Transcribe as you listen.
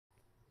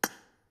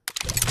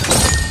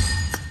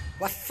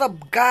What's up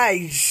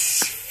guys?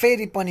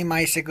 फेरि पनि म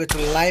आइसकेको छु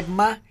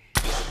लाइभमा।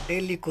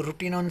 डेलीको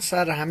रुटिन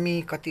अनुसार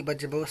हामी कति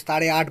बजे भयो?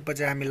 8:30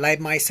 बजे हामी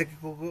लाइभमा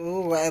आइसकेको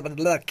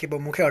के भयो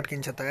मुखै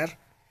अड्किन्छ त यार।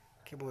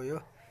 के भयो यो?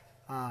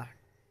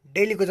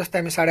 डेलीको जस्तै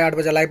हामी 8:30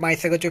 बजे लाइभमा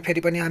आइसकेको छु।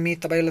 फेरि पनि हामी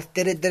तपाईलाई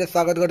धेरै धेरै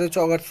स्वागत गर्दछु।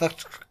 अगर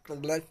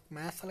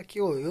लाइभमा साला के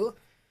हो यो?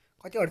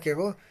 कति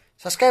अड्केको?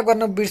 सब्स्क्राइब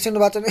गर्न बिर्सिनु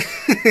भएको छ नि।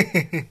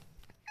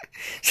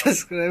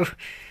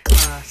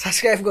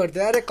 सब्स्क्राइब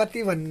गर्दै अरे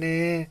कति भन्ने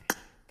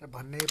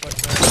भन्नै पर्छ।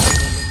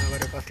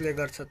 नगरे कसले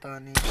गर्छ त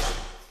अनि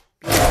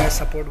प्लिज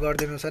सपोर्ट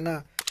गरिदिनुस् हैन।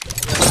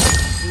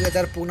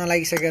 2000 पुग्न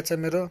लागिसकेको छ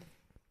मेरो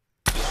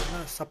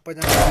हैन।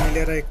 सबैजना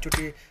मिलेर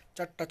एकचोटी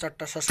चट्टा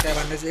चट्टा सब्स्क्राइब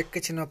हान्ने चाहिँ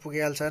एकैछिनमा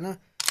पुगिहाल्छ हैन।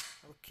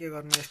 अब के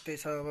गर्नु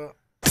यस्तै छ। अब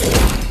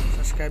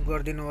सब्स्क्राइब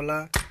गरिदिनु होला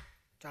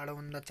चाँडो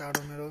भन्दा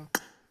चाँडो। मेरो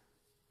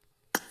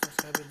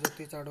सब्स्क्राइब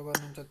जति चाँडो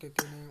गर्नुहुन्छ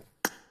त्यति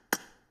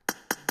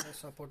नै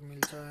सपोर्ट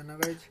मिल्छ हैन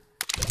गाइज।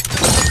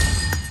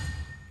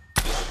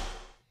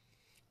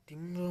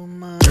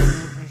 तिम्रोमा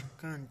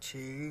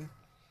कान्छी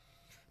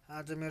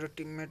आज मेरो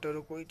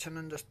टिममेटहरु कोही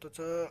छैनन् जस्तो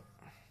छ।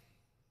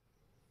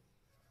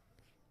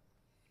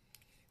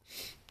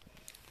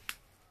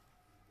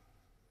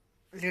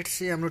 लेट्स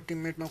सी हाम्रो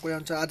टिममेटमा कोही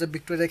आउँछ। आज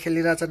भिक्टोरिया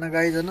खेलिरहेछ न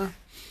गाइज हैन।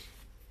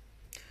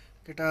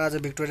 केटा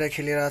आज भिक्टोरिया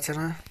खेलिरहेछ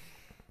न।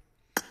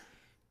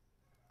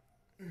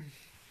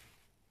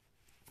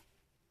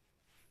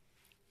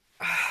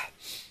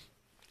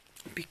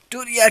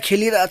 भिक्टोरिया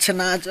खेलिरहेछ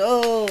न आज।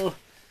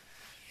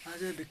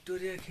 आज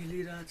भिक्टोरिया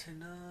खेलिरहेछ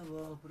न।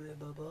 बाप रे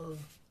बाबा।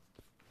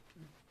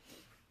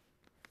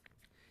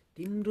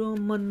 तिम्रो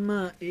मनमा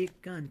एक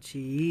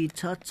कान्छी छ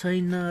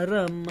छैन र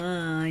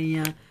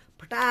माया।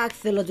 फटाक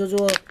से ल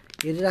जो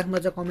हेरिराख्नु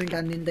छ कमेन्ट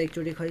हान्दिनु त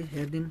एकचोटी। खै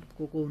हेर्दिम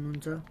को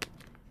हुनुहुन्छ।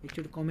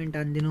 एकचोटी कमेन्ट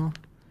हान्दिनु।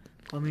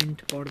 कमेन्ट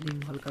पढ्दिम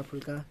हल्का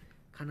फुल्का।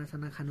 खाना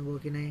साना खानुभयो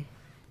कि नै?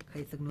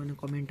 खाइसक्नु भने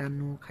कमेन्ट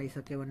हान्नु।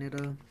 खाइसक्यो भनेर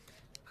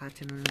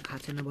खाछेन भने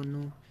खाछेन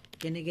भन्नु।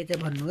 के न के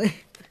चाहिँ भन्नु है।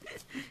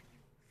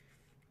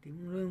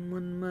 तिम्रो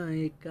मनमा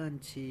एक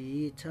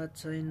कान्छी छ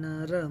छैन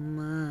र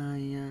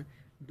माया।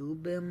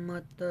 डुबे म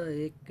त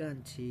एक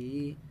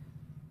कान्छी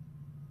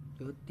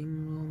यो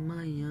तिम्रो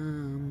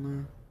मायामा।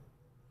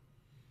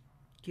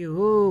 के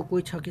हो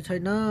कोही छ कि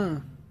छैन?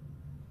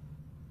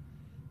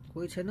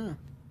 कोही छैन?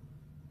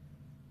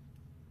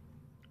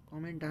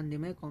 कमेन्ट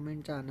हान्दिम है।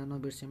 कमेन्ट चाहिँ हान्न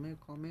नबिर्सिम है।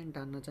 कमेन्ट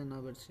हान्न चाहिँ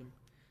नबिर्सिम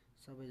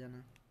सबैजना।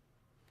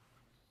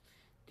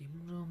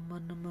 तिम्रो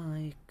मनमा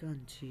एक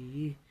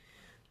कान्छी।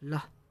 ल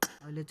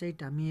अहिले चाहिँ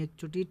हामी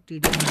एकचोटी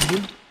टिडी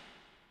हान्दिम।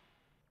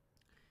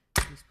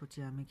 त्यसपछि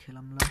हामी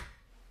खेलौँ ल।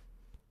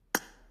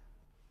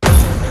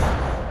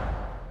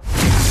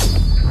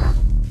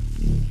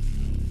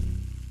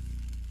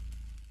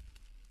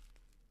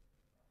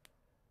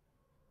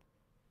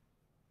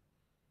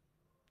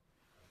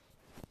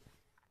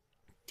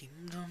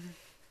 तिम्रो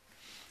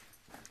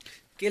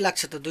के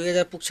लाग्छ त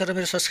 2000 पुग्छ र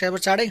मेरो सब्स्क्राइबर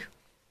चाँडै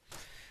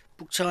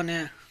पुग्छ भने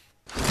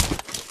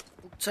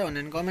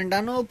कमेन्ट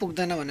हान्नु।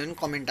 पुग्दैन भने पनि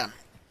कमेन्ट हान्नु।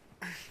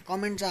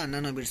 कमेन्ट चाहिँ हान्न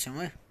नबिर्स्यौँ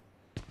है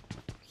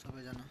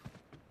सबैजना।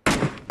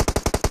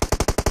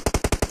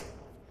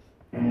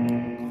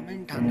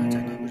 कमेन्ट हान्न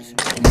चाहिँ नबिर्स्यौँ।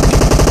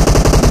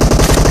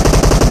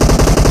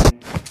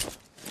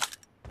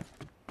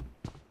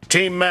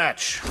 Team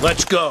match,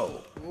 let's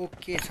go.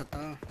 Okay छ त।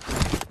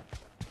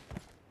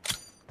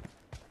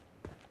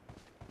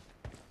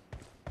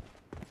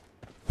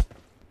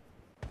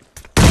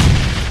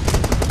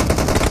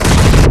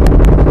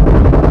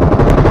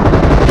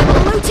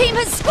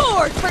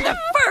 For the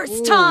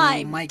first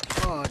time. Oh my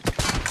god.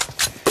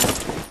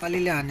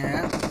 पालीले हाने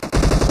यार।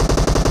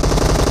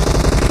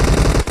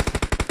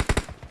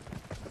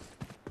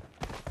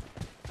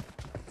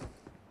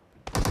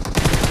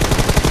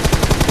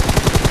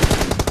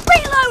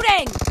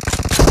 Reloading.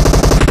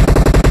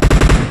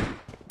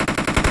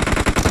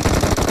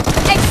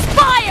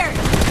 Expired.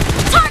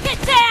 Target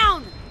down.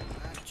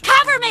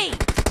 Cover me.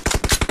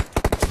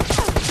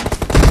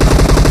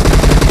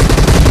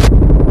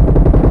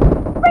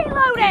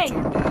 Reloading.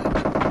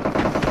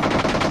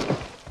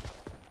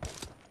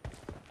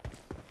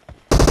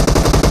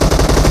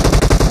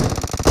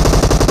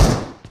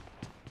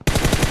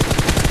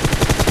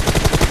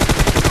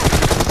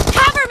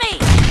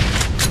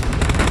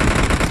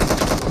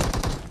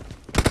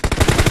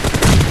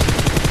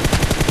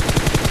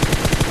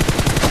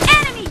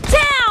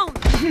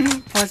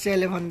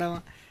 फस्याले भन्दामा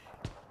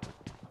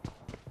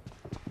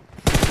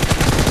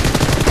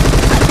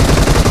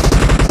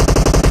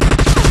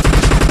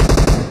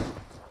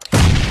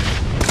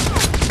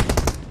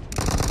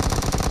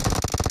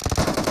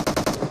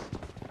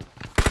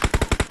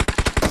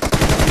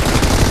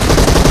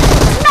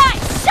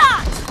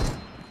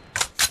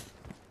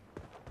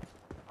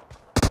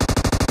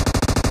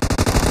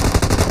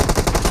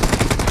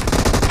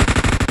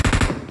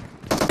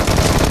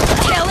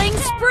Killing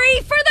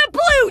spree for the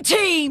blue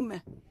team.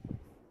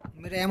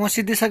 मेरो एमो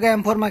सिद्धिसक्यो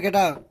M4 मा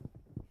केटा।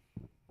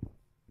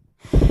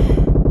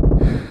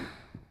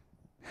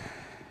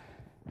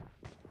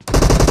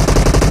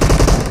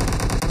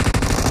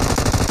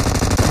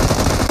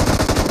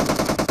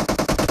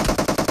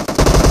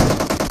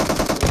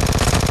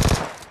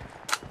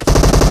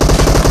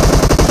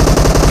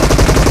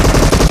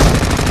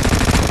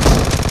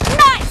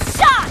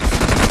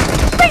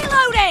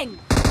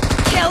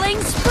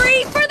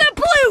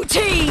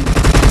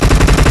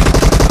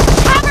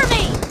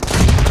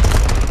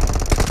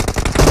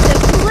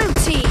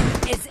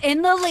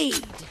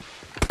 lead.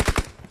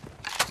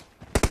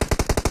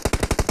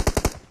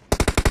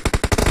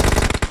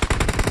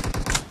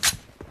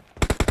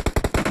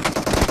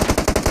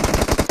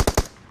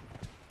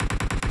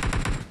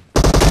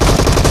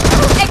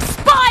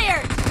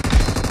 Expired!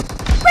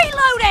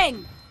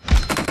 Reloading!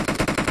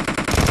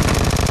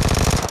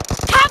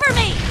 Cover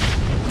me!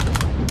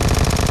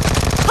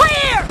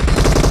 Clear!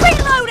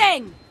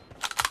 Reloading!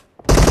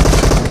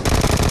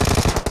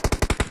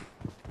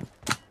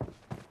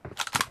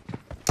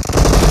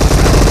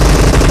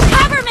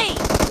 Cover me!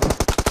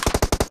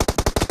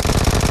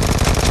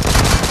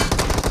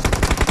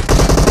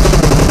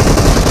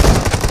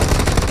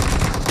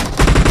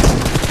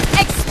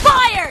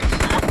 Expired!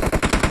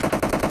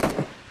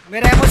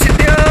 मेरो एमो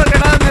सिद्धियो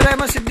केटा मेरो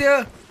एमो सिद्धियो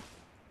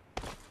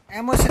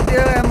एमो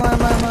सिद्धियो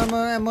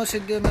एमो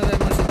सिद्धियो मेरो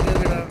एमो सिद्धियो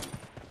केटा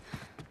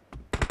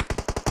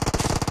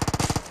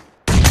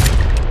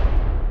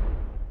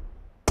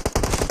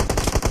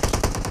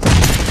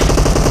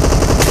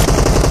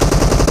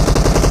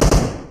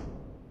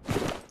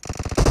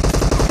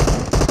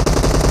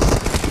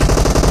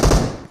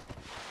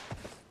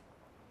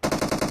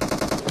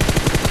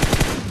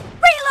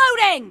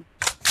Reloading!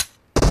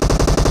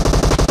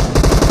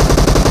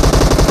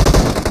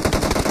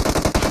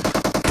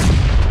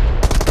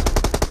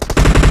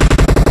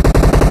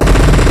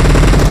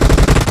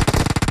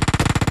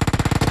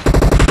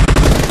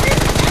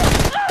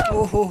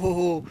 ओहो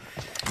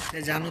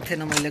ये जानु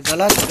थिएन मैले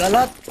गलत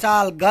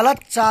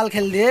चाल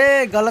खेल्दिए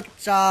गलत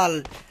चाल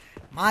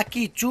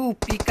माकी चू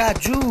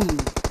पिकाजू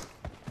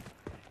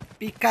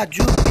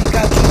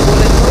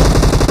बोले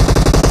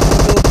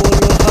तो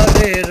बोलो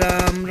हरे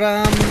राम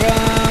राम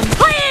राम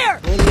Clear!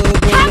 बोलो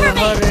Cover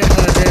me! हरे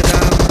हरे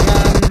राम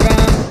राम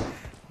राम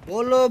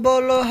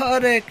बोलो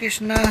हरे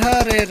कृष्ण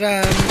हरे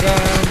राम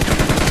राम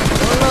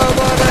बोलो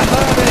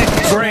हरे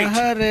कृष्ण Great.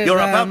 हरे You're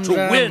Ram about to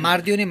Ram win. मार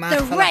दियो नि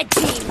The red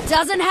team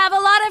doesn't have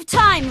a lot of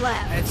time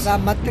left. ऐसा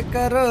मत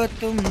करो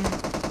तुम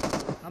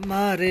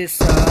हमारे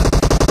साथ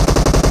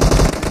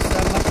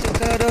ऐसा मत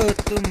करो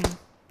तुम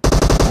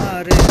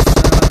हमारे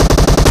साथ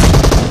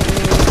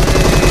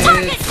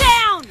Target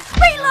down! ऐसा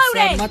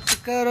Reloading! मत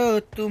करो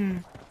तुम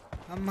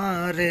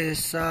हमारे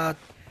साथ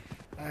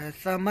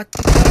ऐसा मत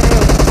करो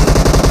तुम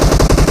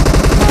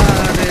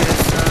हमारे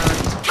साथ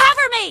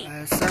Cover me!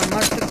 ऐसा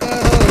मत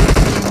करो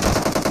तुम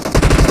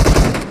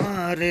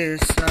हमारे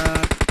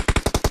साथ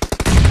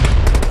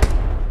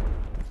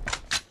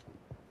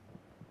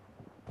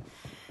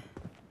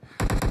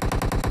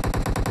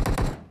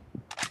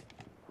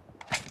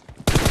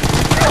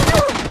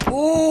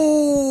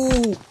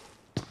ओ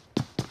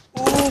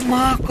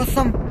माँ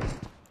कसम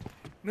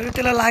मेरो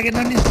त्यसलाई लागेन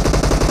नि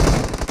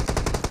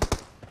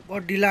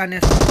बहुत ढिला हाने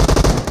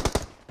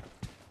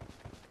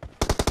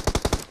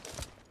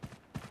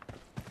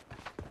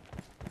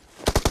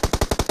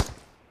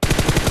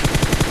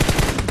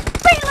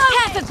Reload!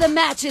 Half of the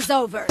match is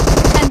over,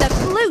 and the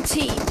blue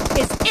team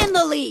is in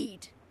the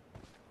lead.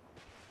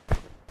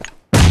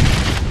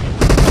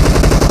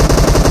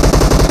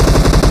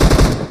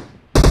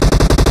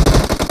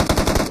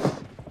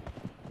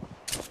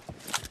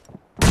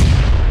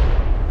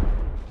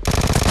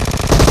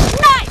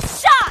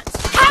 Nice shot!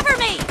 Cover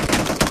me!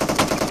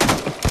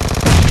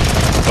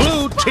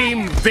 Blue team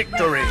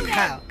victory.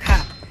 खा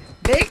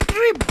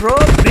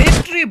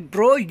विक्ट्री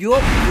ब्रो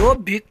यो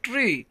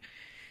विक्ट्री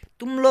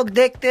तुम लोग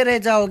देखते रह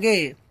जाओगे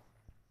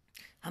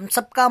हम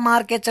सबका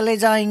मार के चले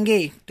जाएंगे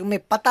तुम्हें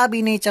पता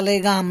भी नहीं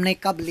चलेगा हमने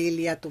कब ले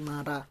लिया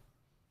तुम्हारा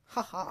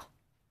हा हा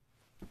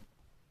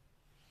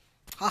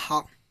हा हा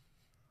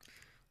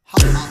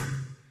हा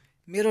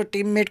मेरो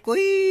टिममेट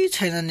कोही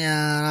छैन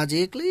यार आज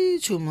एक्लै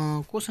छु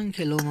म कोसँग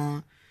खेलौ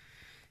म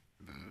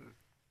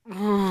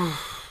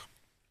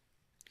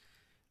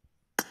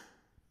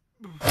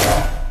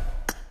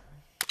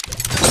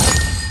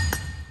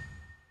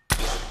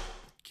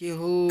के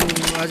हो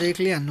आज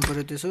एक्लै हान्नु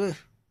पर्यो त्यसो भए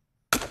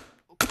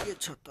के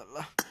छ त ल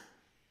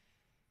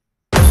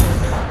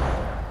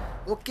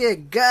ओके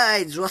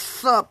गाइज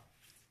व्हाट्सअप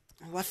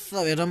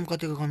हेरौँ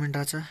कतिको कमेन्ट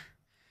आछ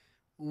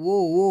वो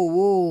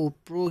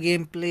pro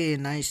game play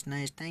nice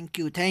thank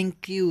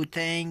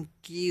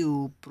you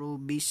pro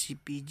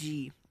बीसीपीजी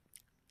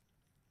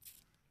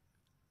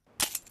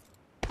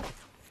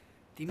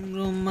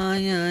तिम्रो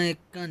माया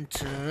एकांश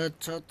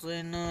छ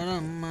छैन र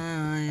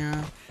माया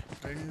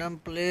random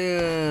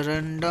player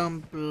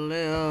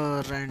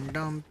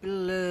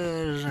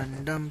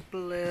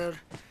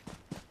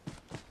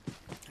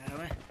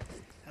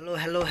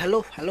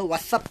hello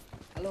what's up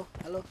hello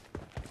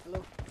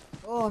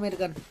oh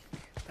American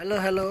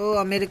hello oh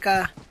America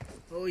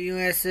oh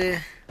USA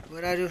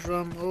where are you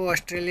from oh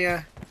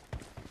Australia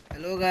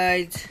hello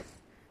guys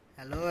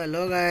hello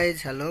guys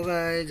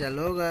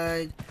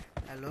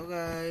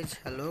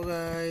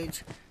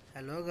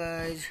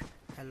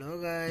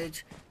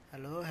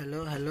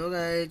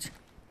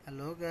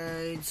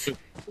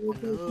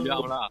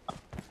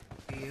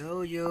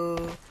yo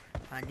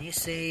honey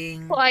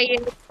sing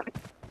Quiet.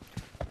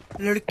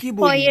 लड़की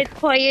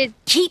बोली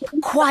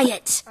Keep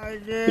quiet.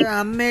 अरे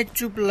हमें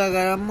चुप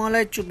लगा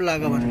मलाई चुप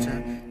लगा भन्छ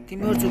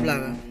तिम्रो चुप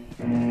लाग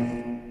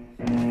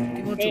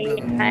तिम्रो चुप लाग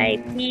Hi,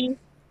 please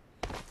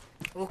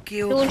okay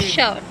don't okay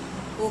shout.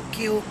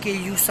 Okay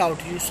you साउट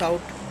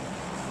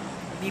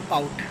be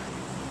pout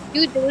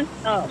You don't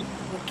shout.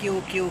 Okay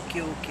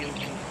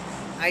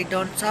I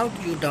don't साउट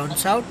you don't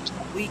साउट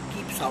we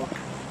keep साउट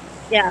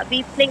Yeah, we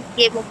play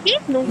game, okay?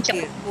 No okay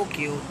shout.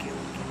 Okay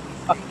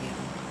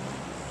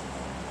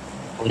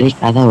ஒரே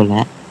கதை போல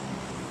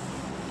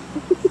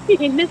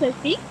என்ன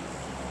சசி?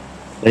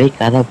 ஒரே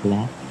கதை போல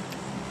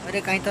अरे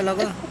कहीं तो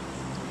लगा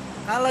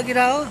कहाँ लगी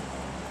रहा हो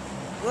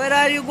Where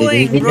are you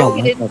going, bro?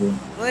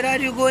 Where are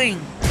you going?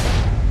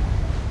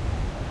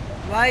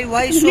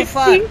 Why so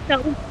far?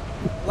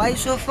 Why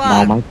so far?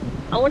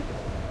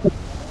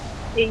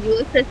 ஐயோ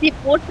Sasi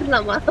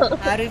போட்டுடலாமா?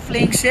 Are you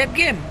playing safe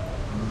game?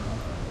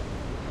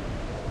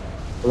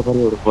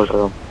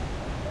 போடுறோம்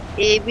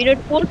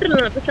வினோட்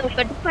போட்டுடலாம். பேச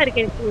கடுப்பா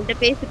இருக்கு எனக்கு உன்கிட்ட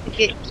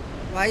பேசுறதுக்கு.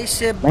 Why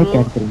safe,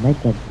 bro?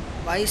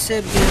 Why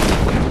safe game?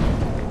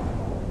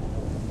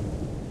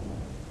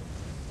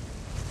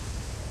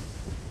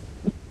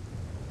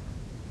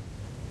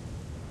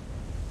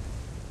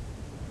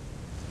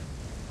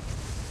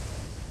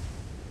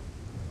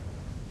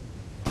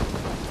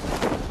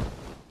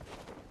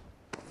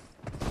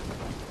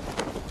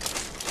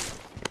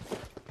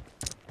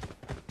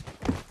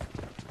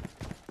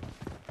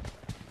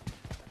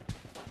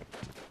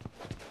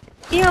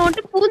 ஏன்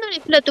அவன்கிட்ட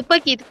பூந்தொழிப்புல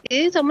துப்பாக்கி இருக்கு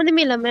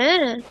சம்மந்தமே இல்லாம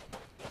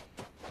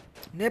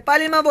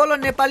नेपालीमा बोलो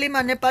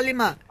नेपालीमा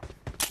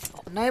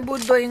नहीं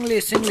बुझ्दो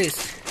इंग्लिश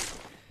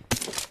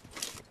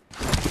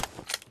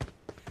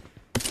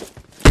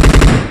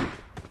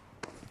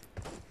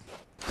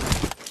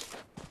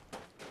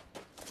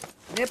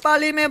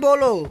नेपाली में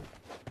बोलो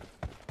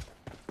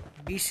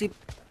बीसी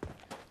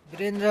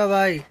वीरेन्द्र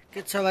भाई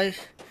के छ भाइ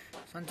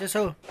सन्चै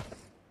छौ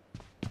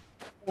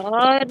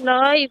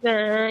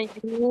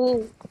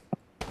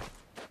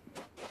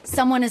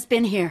Someone has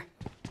been here.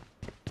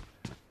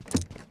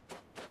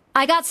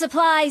 I got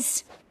supplies.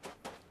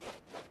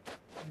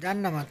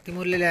 जान्न म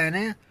तिमीले ल्याए हैन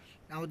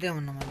आउँदै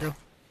हुन्न म जाऊ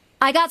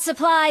I got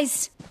supplies.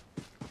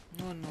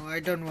 No, I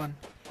don't want.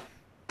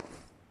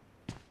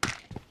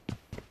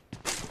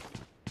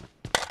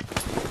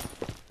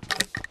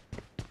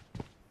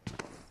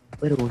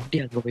 ஒரு ஒண்டி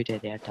அங்க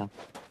போயிட்டாரு ஏட்டா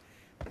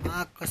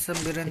कसम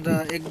वीरेन्द्र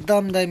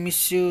एकदम दाइ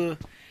miss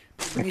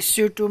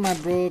you two my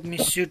bro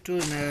miss you two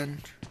man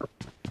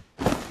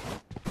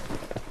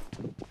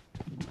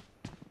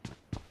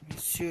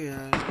miss you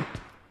यार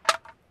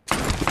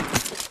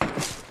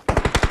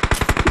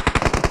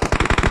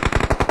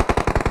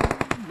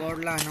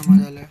बढ्ला हैन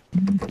मजाले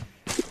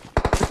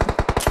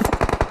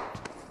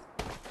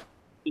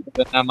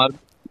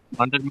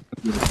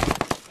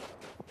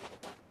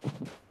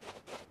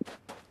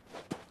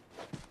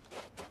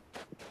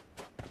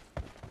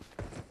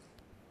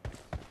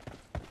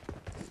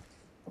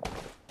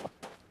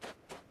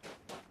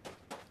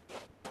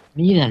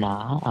நீதானா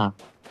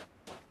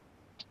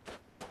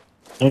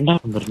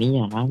ரெண்டாம் நம்பர்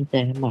நீயா நான்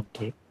தேட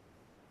மாட்டேன்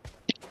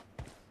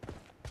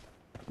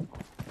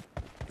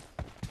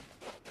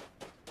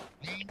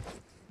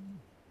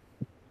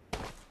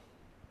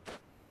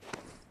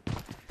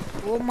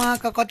ओ मां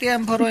का कति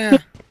M4 हो यहाँ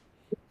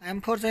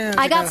M4 चाहिँ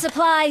I got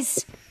supplies.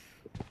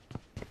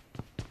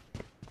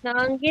 நான்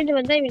அங்கேருந்து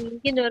வந்தா இவங்க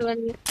இங்கேருந்து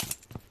வருவாங்க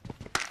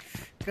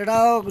केटा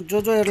जो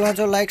हेर्ला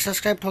छ लाइक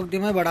सब्स्क्राइब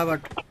ठोक्दिम है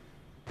बडाबट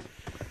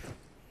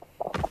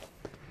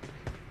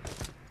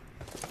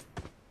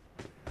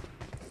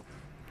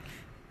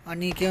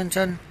अनि के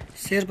भन्छन्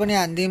शेयर पनि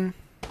हान्दिम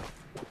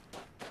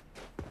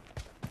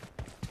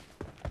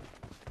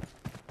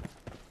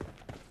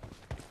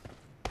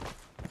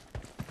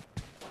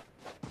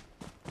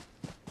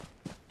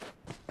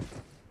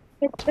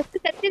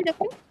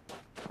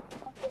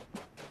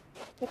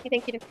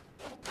Thank you.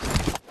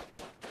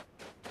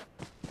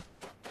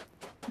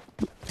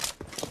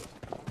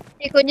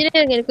 கொஞ்ச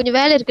நேரம் எனக்கு கொஞ்சம்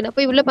வேலை இருக்கு நான்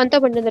போய் உள்ள பந்தா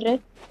பண்ணி வந்துடுறேன்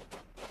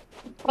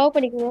ஆஃப்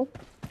பண்ணிக்கோங்க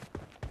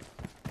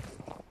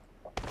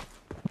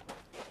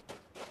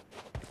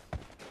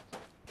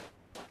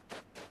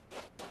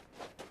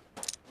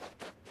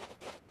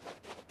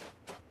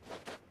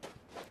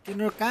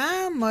तिनीहरु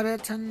कहाँ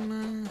मरेछन्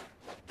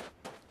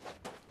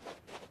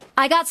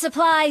I got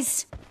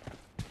supplies.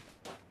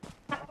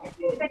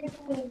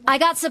 I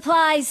got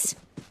supplies.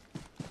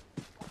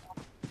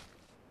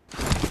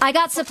 I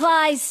got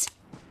supplies.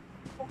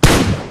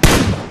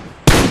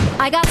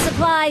 I got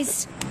supplies.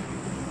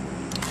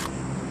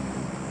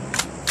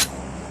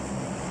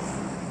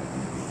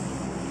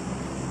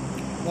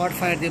 Bot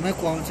fire दिए मैं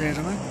कौन से हेर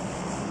में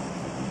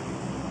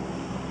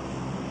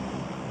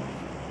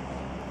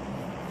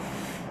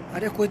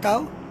अरे कोई तो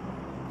आओ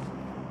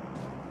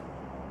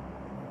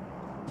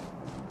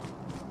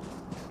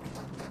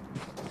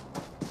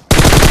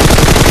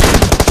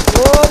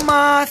ओ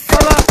मां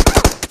साला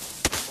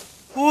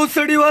ओ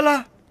सड़ी वाला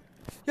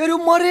यार वो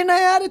मरे ना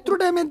यार इतना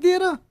डैमेज दिए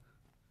ना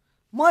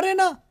मरे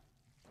ना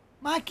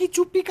माँ की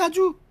चुप्पी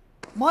काजू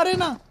मरे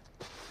ना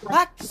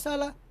भाग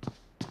साला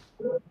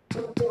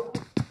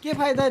के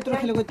फाइदा यत्रो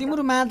खेलेको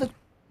तिम्रो मा त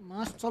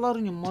मास चलाउ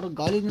नि मर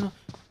गाली दिनु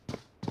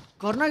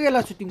गर्न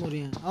गेला छु तिम्रो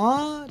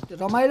यहाँ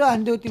रमाइलो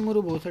हान्थ्यौ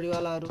तिम्रो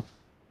भोसडीवालाहरू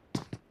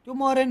त्यो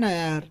मरेन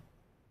यार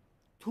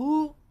थु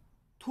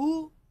थु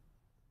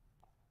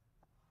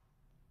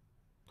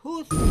थु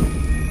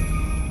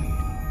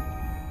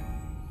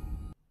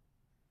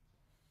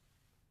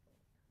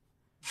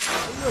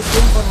यो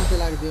गेम बनाउँदै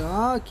लाग्थ्यो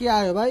के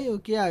आयो भाइ यो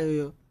के आयो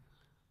यो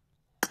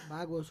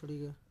भाग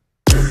भोसडीको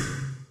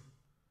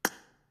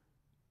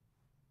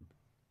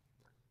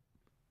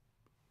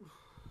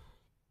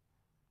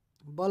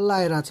बल्ल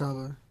आइरहेछ अब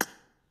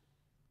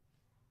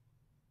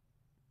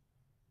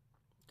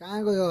कहाँ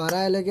गयो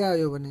हराएर क्या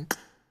आयो भने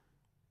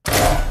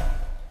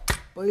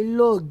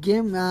पहिलो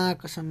गेम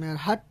कसम यार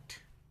हट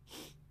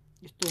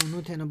यस्तो हुनु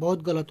थिएन बहुत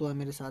गलत हुआ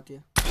मेरे साथ ये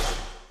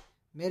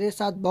मेरे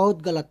साथ बहुत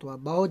गलत हुआ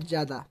बहुत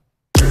ज्यादा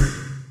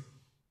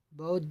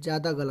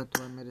गलत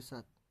हुआ मेरे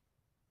साथ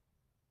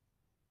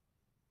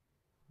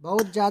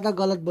बहुत ज्यादा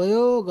गलत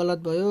भयो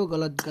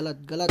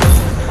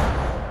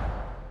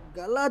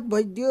गलत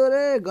भइदियो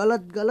रे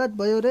गलत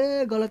भयो रे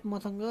गलत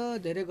मसँग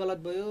धेरै गलत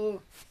भयो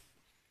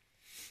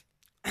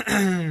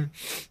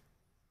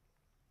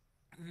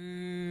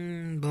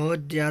बहुत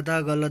ज्यादा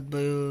गलत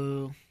भयो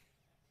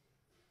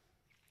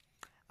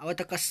अब त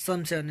कसम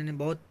से भने नि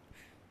बहुत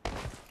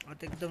अब त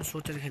एकदम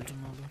सोचेर खेल्छु म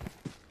अब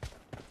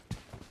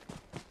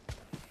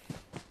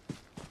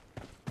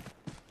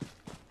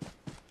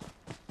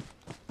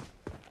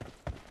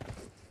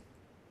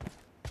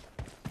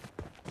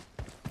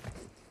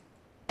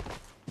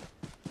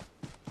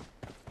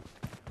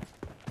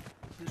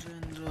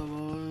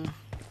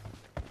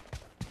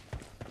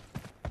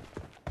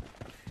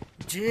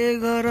जे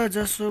गर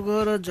जसो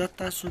गर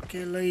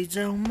जतासुकै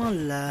लैजाऊ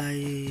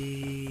मलाई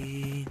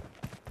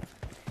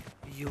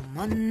यो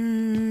मन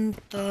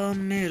त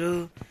मेरो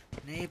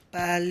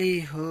नेपाली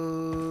हो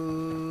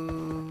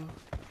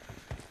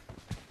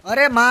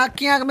अरे मा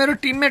क्या मेरो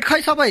टिममेट खै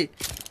सबै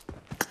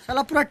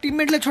साला पुरा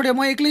टिममेटले छोड्यो म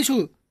एक्लै छु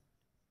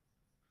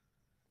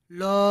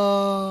ल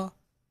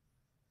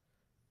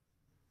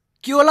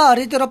के होला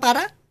अरे तेरो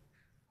पारा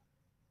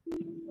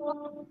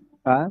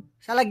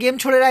साला गेम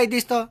छोडेर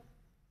आइदिस् त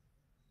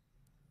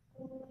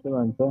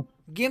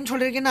गेम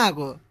छोडेर किन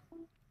आएको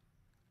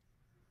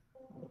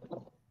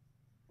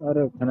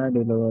अरे खाना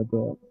ढिलो भयो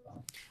त्यो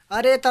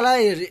अरे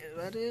तँलाई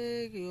अरे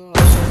यो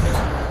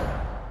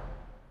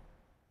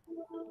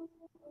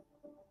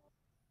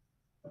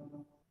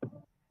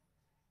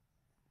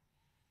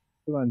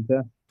के भन्छ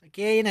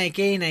केही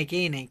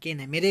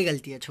नै मेरै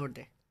गल्ती है छोड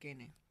दे केही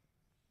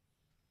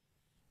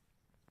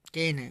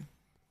नै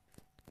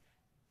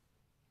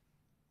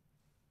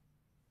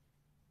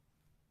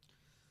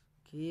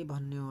के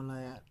भन्ने होला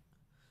यार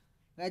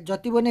गाइस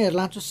जति पनि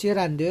हेर्ला छु शेयर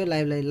हान्दियो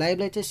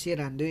लाइभलाई चाहिँ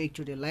शेयर हान्दियो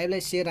एकचोटि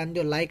लाइभलाई शेयर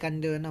हान्दियो लाइक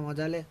हान्दियो हैन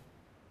मजाले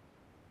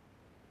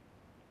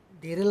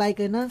धेरै लाइक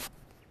हैन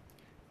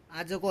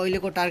आजको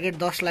अहिलेको टार्गेट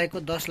 10 लाइकको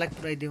 10 लाइक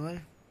पुराइदिउँ है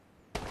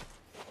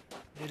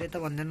धेरै त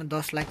भन्दैन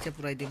 10 लाइक चाहिँ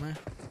पुराइदिउँ है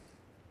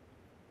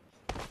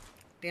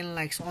 10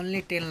 लाइक्स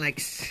ओन्ली 10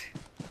 लाइक्स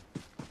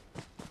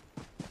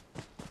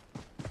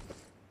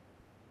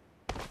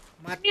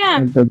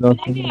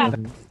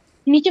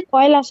नीचे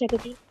कोयल आ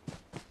सकती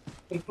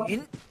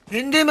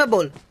हिंदी में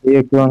बोल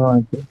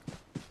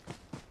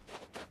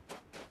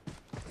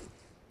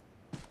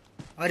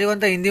अरे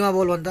भन्दा हिंदी में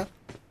बोल भन्दा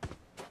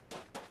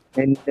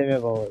हिंदी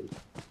में बोल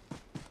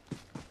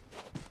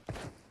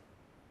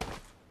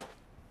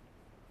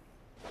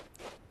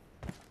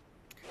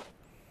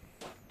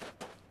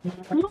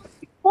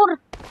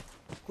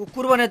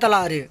कुकुर बने तला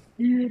अरे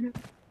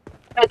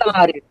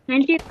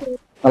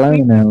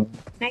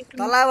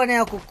तला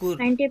बने कुकुर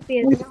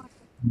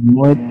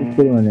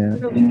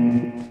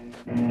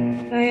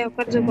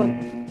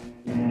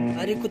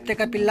अरे कुत्ते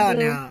का पिल्ला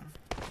बने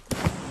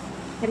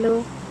हेलो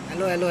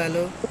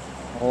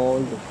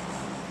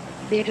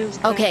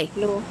Okay.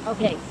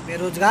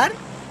 बेरोजगार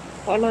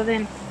follow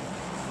them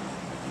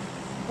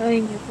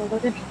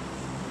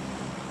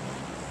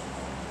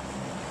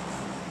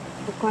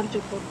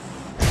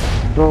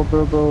ब्रो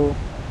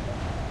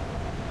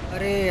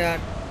अरे यार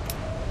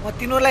म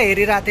तिनीहरूलाई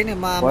हेरिरहेको थिएँ नि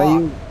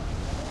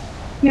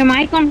मैं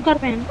माइक ऑन कर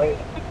बहन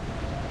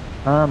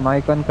हाँ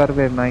माइक ऑन कर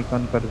बे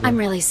I'm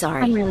really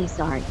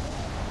sorry.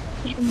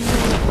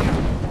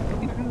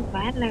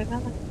 बाहर लगा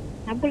था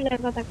अब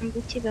लगा था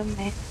कुछ दम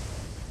में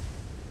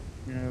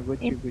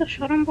तो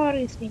शर्म पड़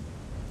रही थी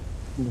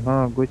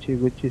हाँ गुची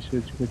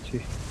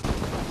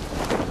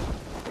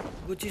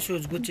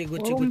शूज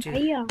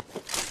भैया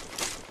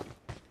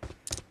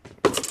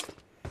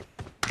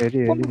हेरी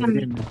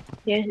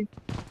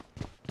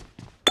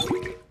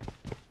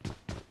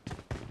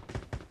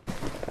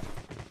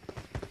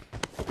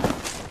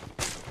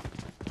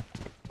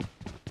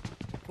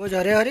को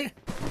झरे अरे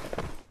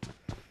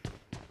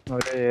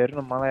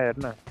हेर्नु मलाई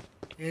हेर्न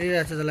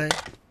हेरिरहेछ तँलाई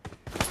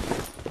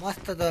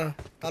मस्त त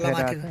तल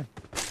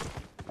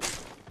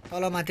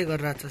माथि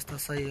गरिरहेछस् त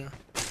सही हो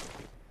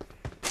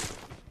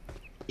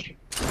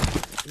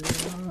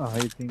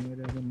हाई थिङ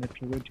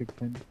नेटवर्कै ठिक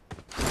छैन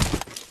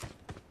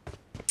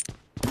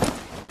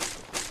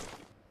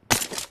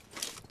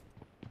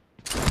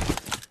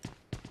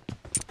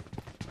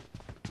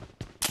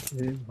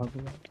हे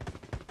भगवान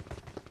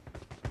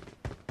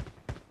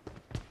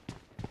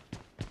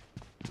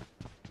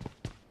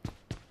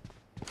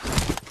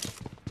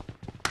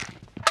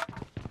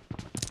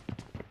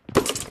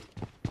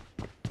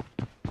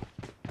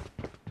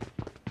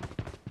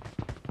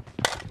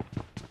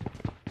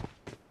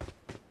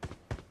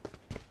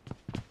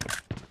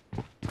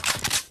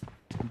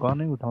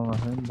गाने उठाना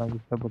है बाकी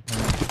सब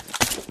उठाना है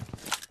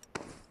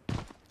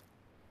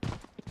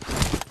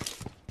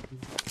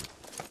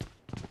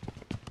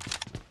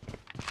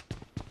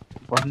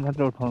गाने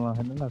तो उठाना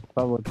है ना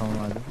सब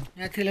उठाना है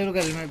यहाँ खेलेर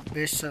खेल्ने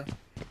बेस्ट छ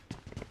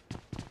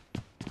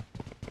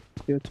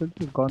त्यो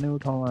चाहिँ गाने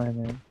उठाउन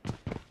आएन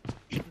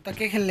त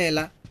के खेल्ने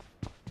होला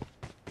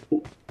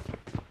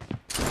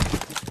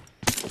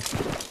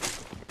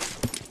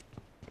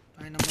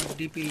हैन म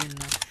डीपी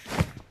लिन्न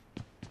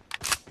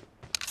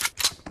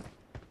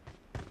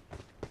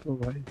ओ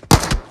भाइ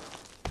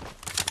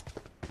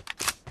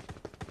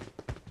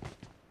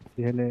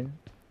खेले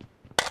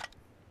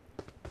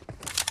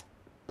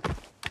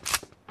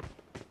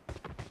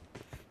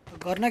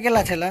गर्न के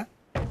लाग्छ होला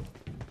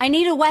I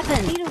need a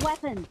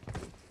weapon.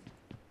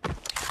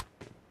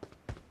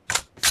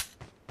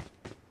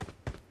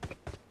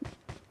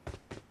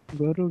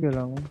 गरु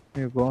गेला म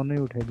यो गाने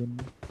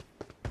उठाइदिनु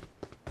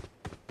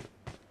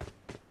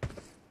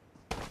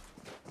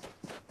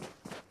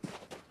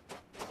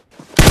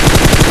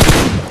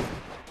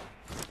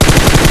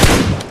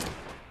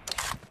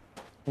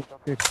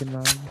एकछिन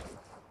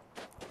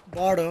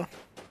बड हो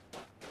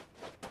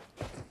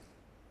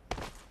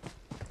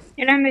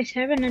Eran de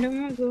 7, I don't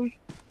want to go.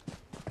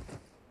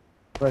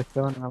 बस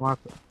आमाक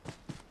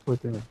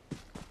सोचे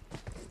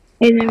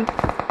And then,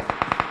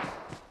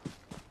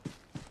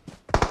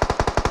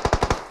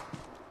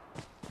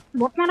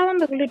 what मारा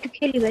बंद कर ले तो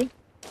खेली भाई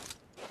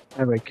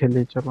ए भाइ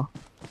खेले चलो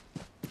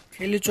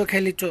खेलिचो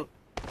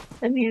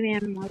तभी हमें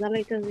यार मजा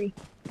लगता है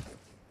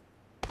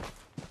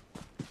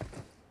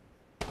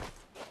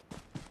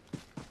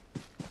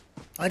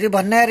अरे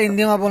भन्ने यार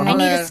हिन्दीमा I बोल्नु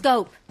need a ला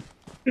scope.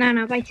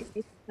 ना भाई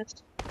से बस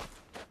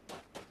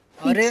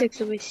अरे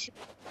 6 बस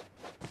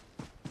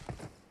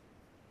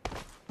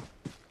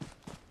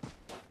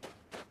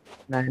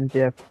 90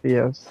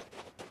 fps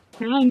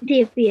 90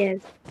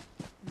 fps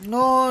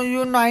no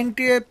you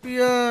 90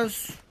 fps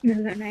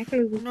ना कर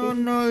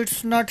no it's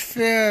not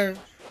fair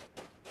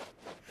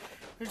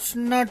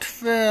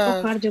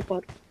कर जो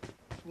कर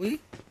oui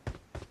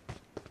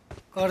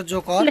कर जो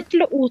कर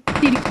लचलो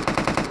उतरी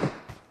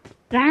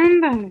राम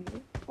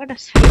what a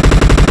sight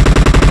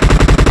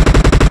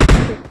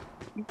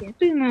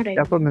তুই মারে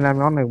এত দিন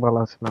আমি অনেক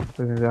ভালো ছিলাম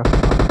তুমি যে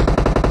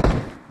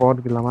বট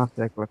গেলাম আছে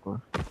একলা একলা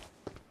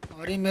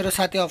अरे मेरो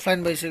साथी अफलाइन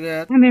भइसक्यो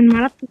यार আমি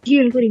মারা তো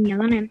কিল করি না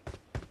জানেন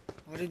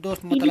अरे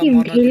दोस्त म इली तँलाई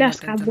मर्न भेला दिन्न,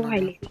 साबो टेन्सन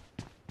आइले नलिनु।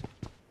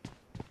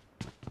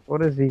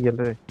 ওরে জি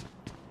গেলে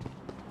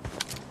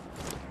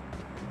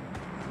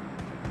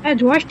এ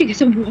জয়স্টিক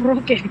এসে বড়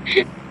কে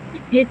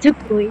এটা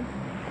কই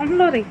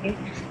আমলো রেখে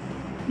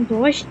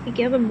জয়স্টিক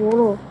এত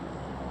বড়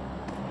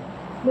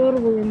বড়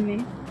বলেন মে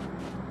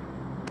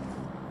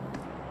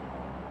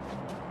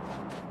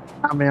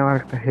আমি আমার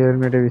একটা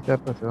হেলমেটে বিচার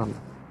করছিলাম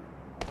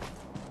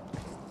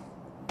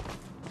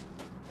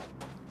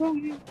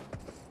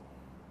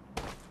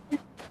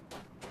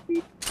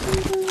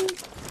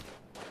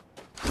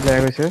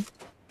ল্যাগ হয়েছে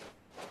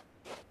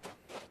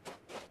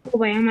ও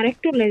ভাই আমার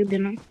একটু লেগ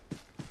দেন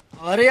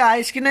अरे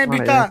आइस कि नहीं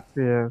बीता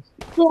Yes,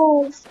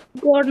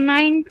 God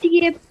 90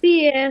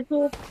 FPS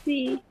OP.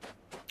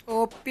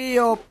 OP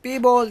OP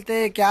बोलते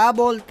क्या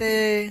बोलते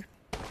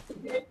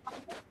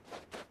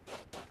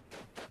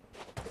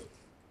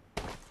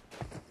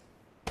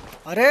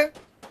अरे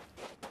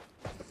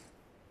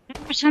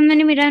सामने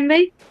नहीं मिरान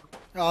भाई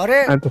अरे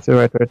আচ্ছা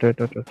ওয়েট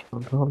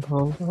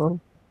হোল্ড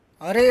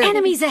अरे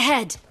Enemies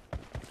ahead.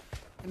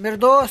 मेरो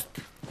दोस्त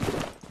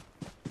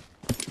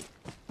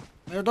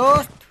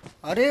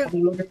अरे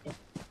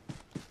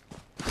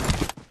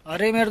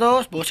अरे मेरो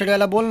दोस्त भोसडी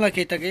वाला बोल न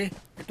के त के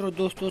यत्रो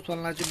दोस्त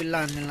बोल्न चाहिँ बिल्ला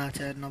हान्दिल्ला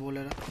चाहिँ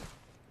नबोलेर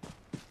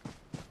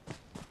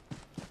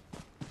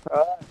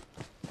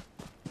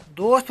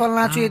दोस्त बोल्न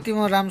चाहिँ यति म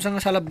रामसँग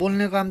साला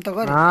बोल्ने काम त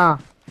गर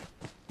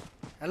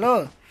hello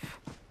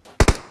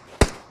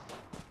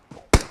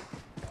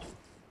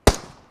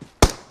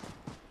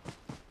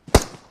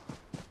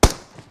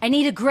I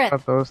need a grip.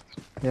 दोस्त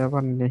यहाँ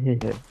पर नहीं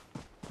है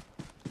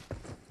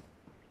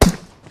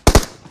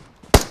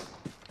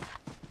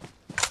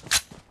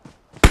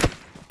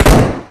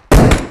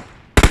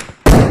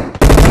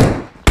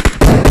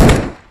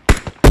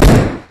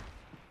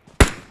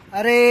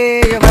अरे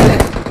यो भाइले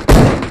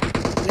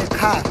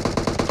लेखा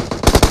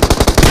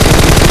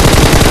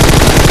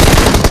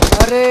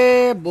अरे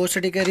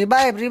भोसडी के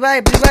रिवाइव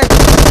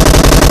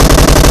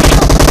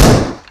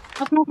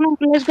अपना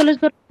प्लेस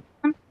कर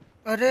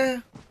अरे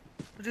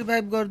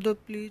रिवाइव कर दो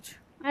प्लीज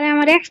अरे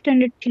हमारे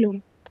एक्सटेंडेड ছিল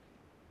না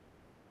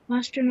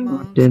মাস্টার নো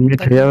টেমমেট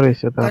হয়ে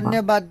রয়েছে তা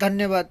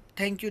धन्यवाद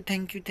thank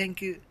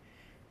you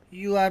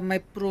you are my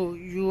pro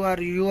you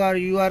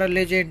are a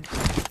legend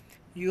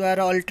you are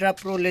a ultra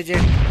pro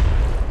legend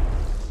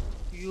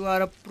You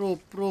are a pro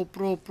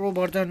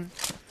version.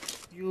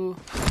 You.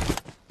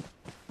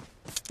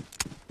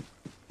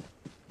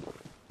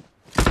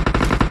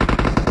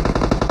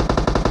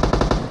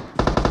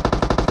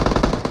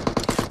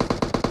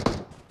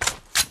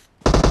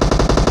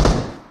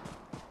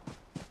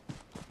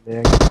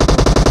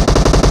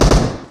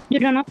 You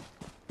don't know.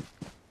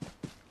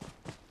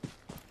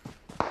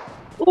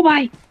 Oh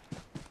भाई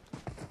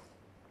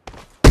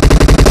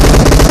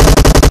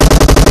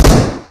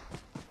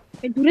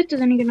दूर तो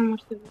जाने के ना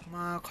मरते हो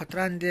Ma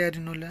khatran de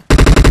yarinole.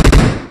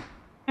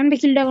 and be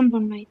killed on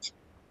one night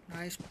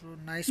Nice bro,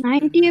 nice.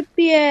 90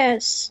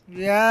 fps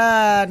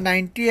Yeah,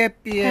 90 and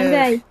FPS.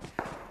 guy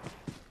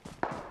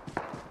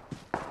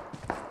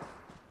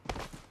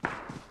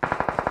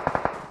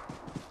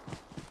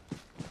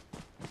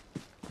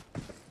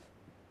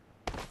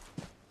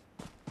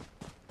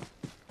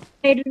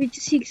Later with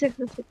 6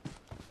 seconds.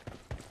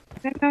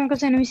 Right now,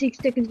 because enemy 6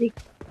 seconds.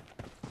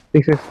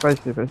 6x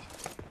spicy fish.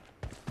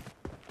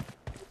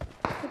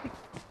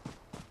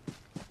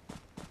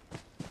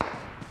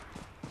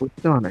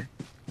 বুঝতে মানে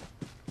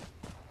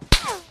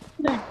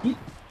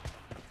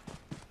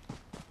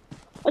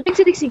Oh,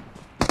 Dixie.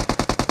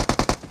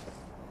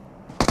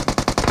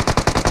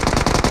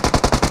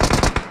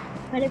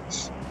 Alex.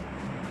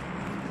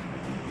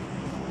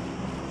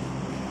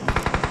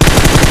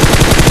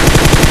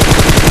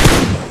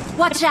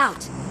 Watch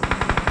out!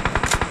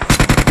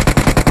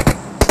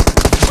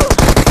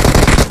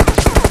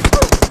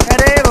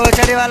 अरे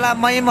भोसडी वाला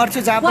मै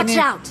मर्छु जा Watch पनि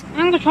out! I'm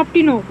going to shop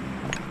Tino.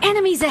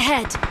 Enemies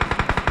ahead!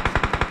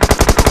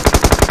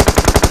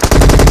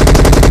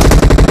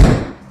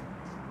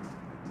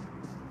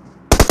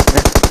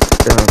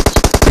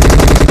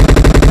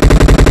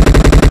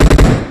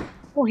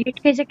 Oh, hit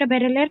case একটা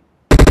barreler.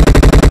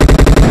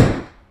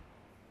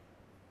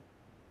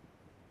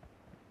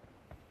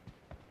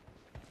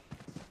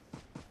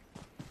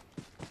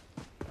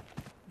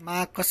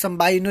 मा कसम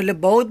भाइ यिनीहरूले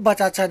बहुत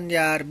बचा छन्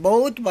यार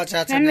बहुत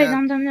बचा छन् Anyway,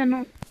 यार no.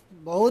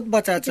 बहुत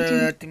बचा छ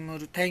यार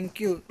तिम्रो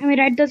thank you I mean,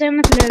 right the time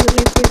na player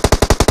like this.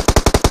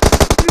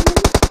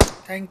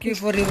 Thank you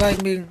for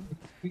रिवाइविङ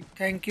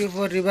thank you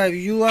for revive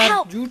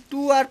you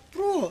two are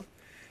pro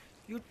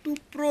you two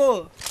pro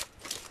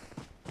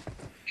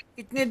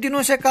इतने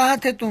दिनों से कहाँ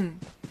थे तुम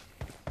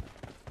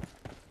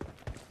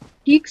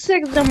ठीक से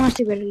एकदम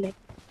मारती barreler.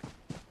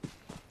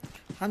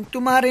 हम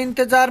तुम्हारे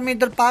इंतजार में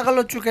इधर पागल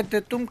हो चुके थे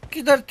तुम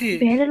किधर थी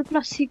Barrel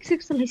plus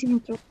 6x चलाइसी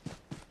मात्र.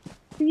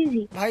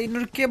 Easy. भाइ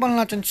यिनीहरू के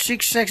बन्न छन्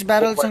 6x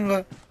ब्यारलसँग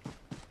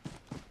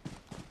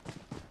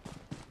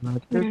Man,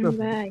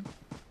 bye.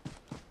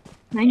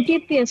 90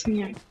 FPS नि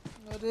यार.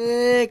 अरे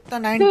एक त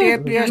 90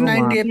 fps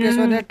 90 fps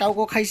भने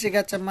टाउको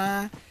खाइसकेको छ मा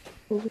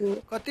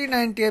कति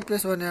 90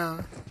 fps भने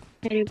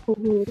अरे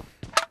कुकुर.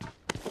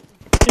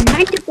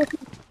 90%.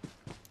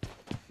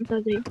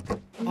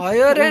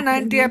 भयो रे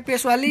 90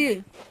 fps वाली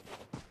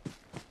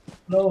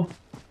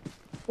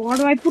God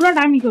भाई पूरा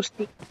डामी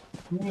करती.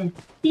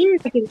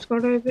 3 kills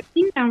God भाई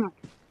 3 डामा.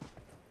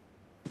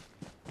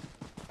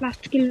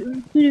 Last kill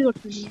पूरी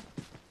करती है.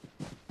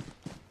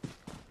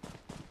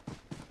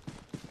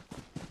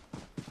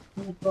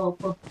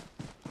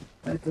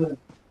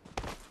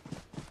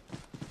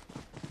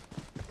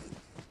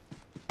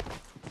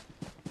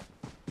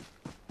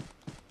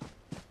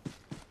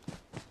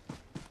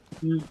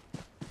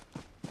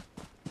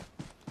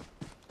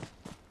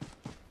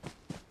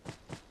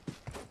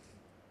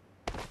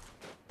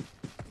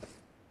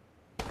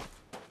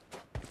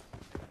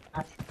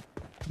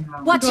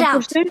 Watch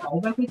out!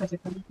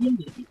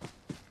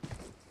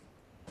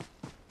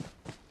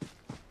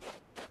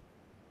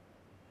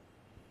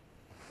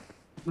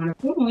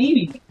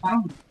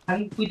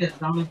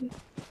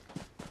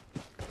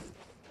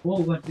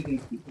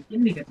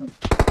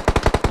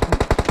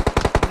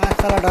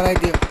 साला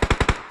डराइदियो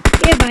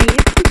ए भाई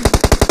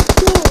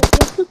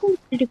तो कौन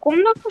कौन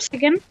लगता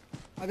सेकंड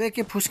अबे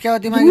के फुस्क्यायो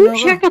दिमाग दूर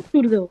यिनीहरूको शाखा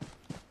तुर दो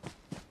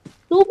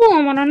तो वो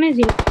हमारा नहीं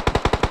जी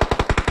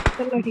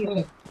चलो ठीक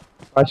है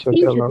পাঁচশো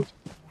চলো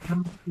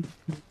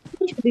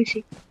দেখছি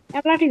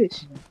একলাটি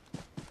বেশি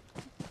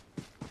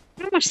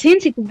আমার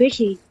সেন্স একটু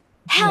বেশি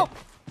Help!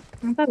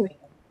 না পারবে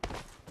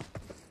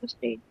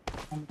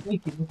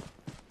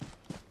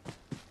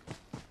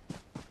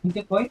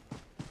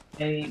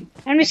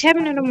আমি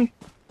 7 এর মধ্যে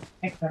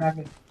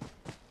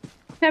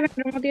 7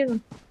 এর মধ্যে দিয়ে দাও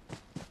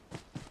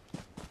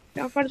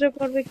অফার যে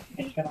করবে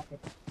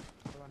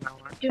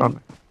চলে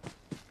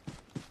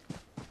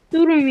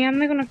তুই আমি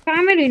আমি কোনো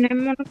কামেরই না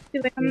আমি মনে করতে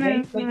পারি না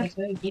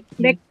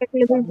ব্যাক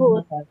ট্যাকলে বলবো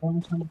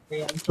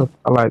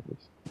চালাই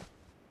দিস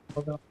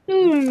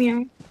তুই আমি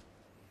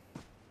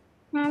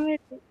আমি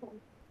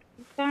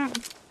কাম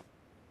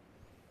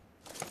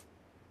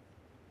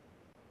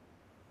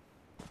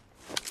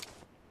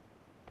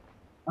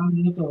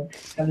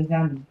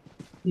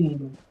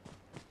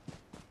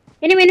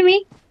enemy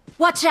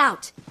Watch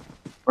out!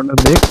 ওটা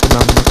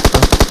দেখছিলাম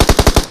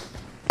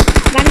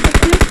গাড়ি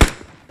করতে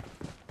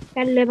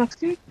কালে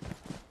বাক্সে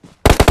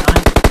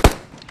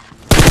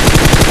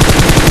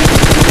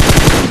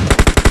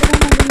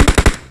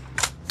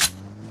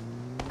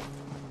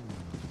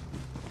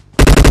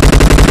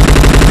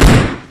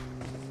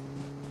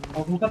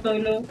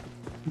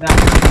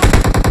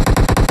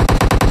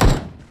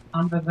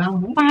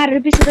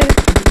পাহাড়ের পিছনে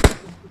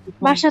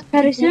বাসা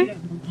ছাড়িছে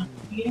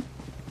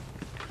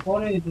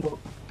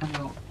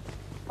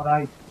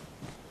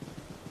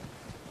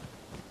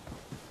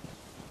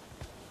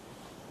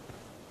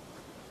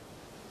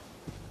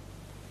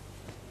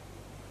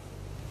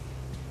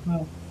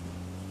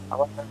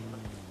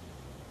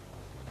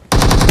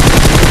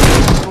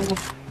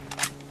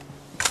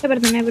এবার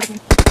দেন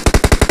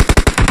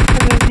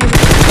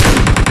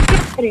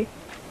আরে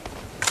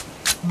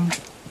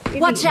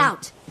Watch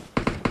out!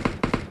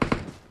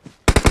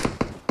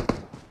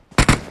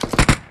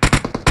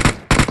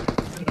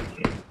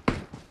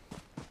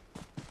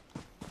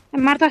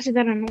 মারতাছে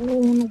দাঁড়ান ও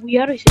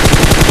বুয়ার হয়েছে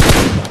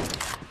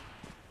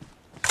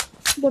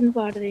বন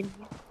পাহাড় দেন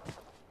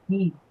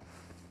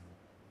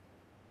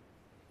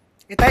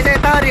यता आइज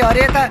यता हरि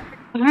हरि यता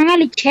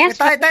भाঙালি ছেস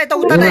यता यता यता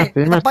उता नै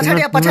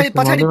पछाडि पछाडि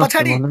पछाडि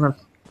पछाडि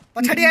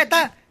पछाडि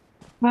यता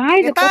भाई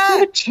यता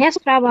कस्तो ছেস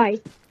रा भाई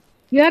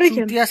बुयार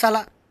हয়েছে चुतिया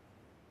साला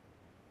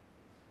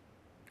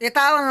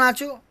यता आव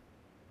नाचु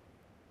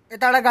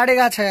यता एउटा गाडी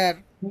गएको छ यार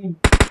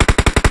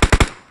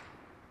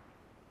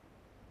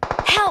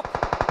Help!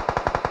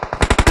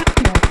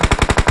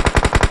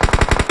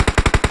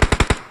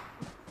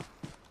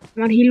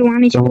 আমার হিল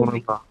ওয়ানি ছিল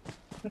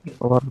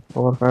ওভার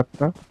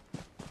ফায়ারটা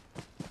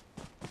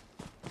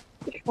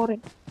পরে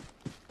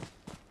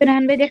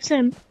পেরান ভাই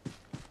দেখছেন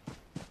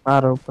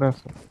আর উপরে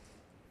আছে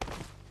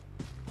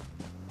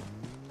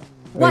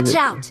Watch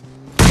out!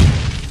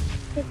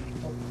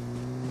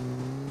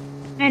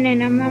 নাই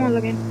মামা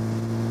লাগেন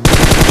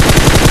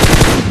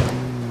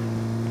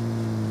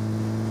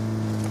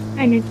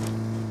নাই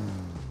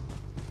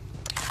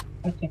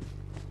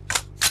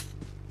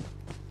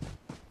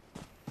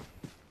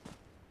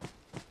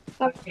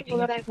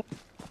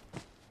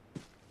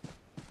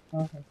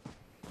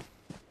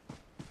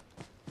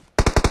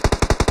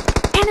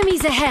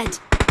Enemies ahead!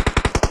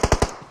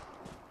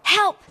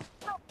 Help!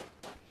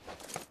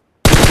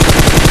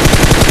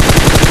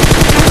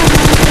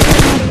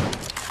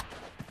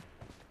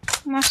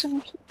 মাসে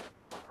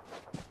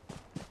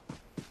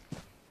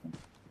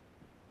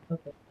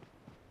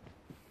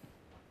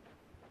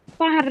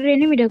পাহাড়ের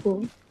এনিমিটা কো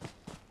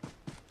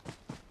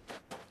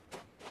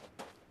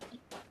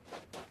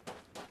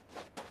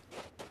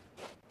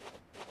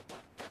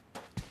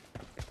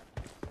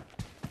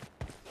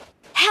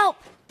Help!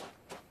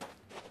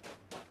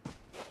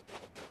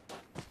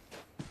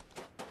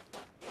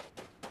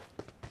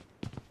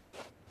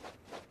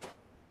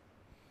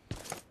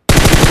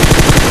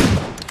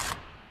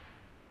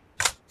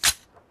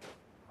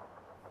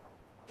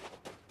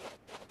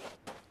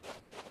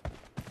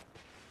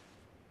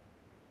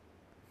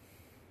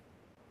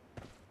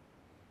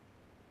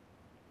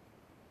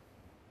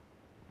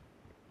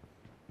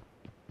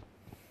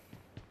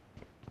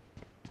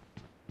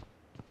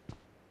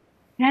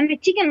 হ্যাঁ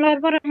চিকেন লওয়ার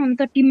পর এখন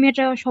তো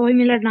টিমমেটরা সবাই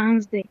মিলে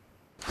ডান্স দেয়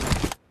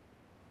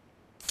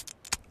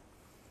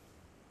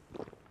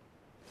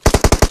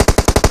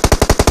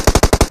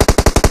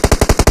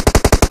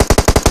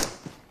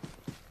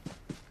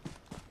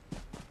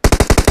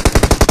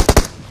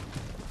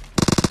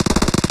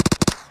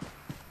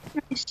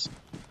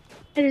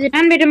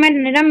রান বেটা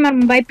ম্যাডাম রান মার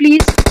ভাই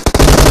প্লিজ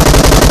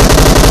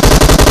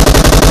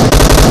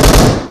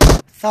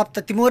सब त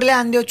तिमीहरुले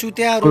आन्दियो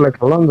चुतियाहरु उसलाई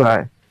खेलाउन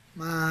যায়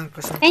मा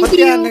कसम Thank कति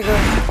you. आनेको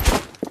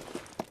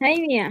हाय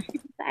मिया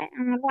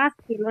আমার last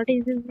kill what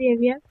is this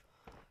বিহেভিयर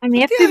আমি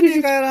कति एफपीपी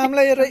आनेको यार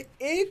हामीलाई हेर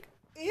एक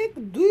एक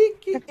दुई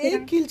किल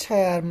एक किल छ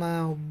यार मा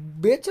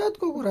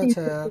बेचतको कुरा छ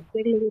यार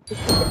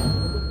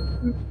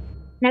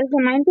नाले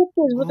 90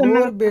 पेज वो तो ना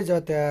घोर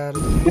बेजत यार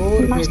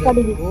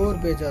घोर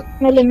बेजत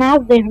नाले नाच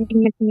दे हम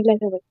टीममेट मिला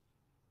सबै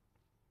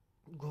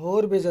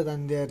घोर बेजत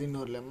आन्दियो यार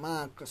यिनीहरुले मा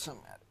कसम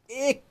यार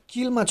एक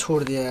किलमा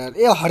छोड्दियो यार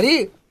ए हरि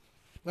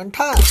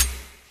घण्टा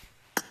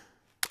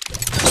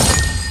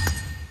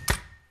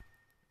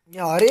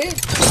या हरि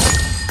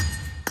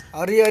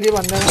हरि हरि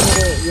भन्दैमा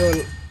मेरो यो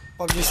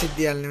पब्जी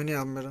सिद्धिहाल्ने हो नि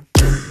अब मेरो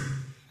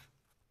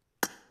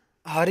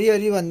हरि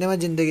हरि भन्दैमा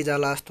जिन्दगी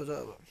जाला जस्तो छ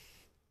अब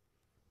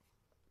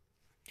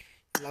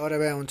लौरे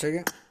भाइ हुन्छ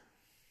कि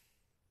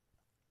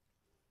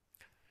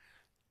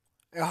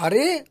ए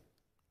हरि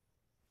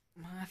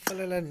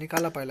मासलाई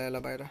निकाला पहिला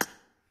यसलाई बाहिर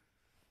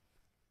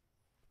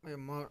ए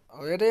म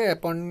अरे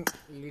पन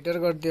लिडर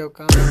गरिदियो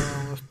काम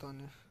आउनुहोस् त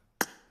अनि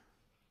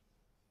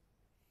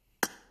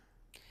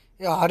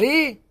ए हरि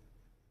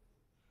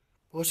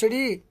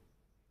भोसडी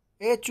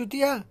ए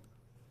चुतिया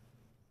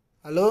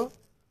हेलो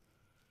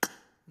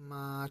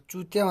मा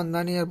चुतिया भन्दा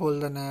नि यार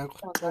बोल्दैन यार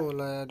कस्तो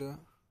होला यार यो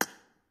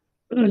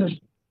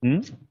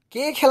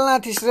के खेल्न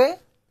थिस रे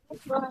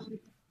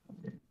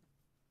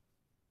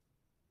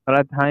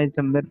अरे थाहै छ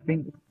मेरो पिङ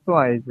कस्तो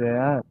आएछ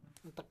यार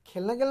त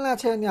खेल्न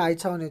छ अनि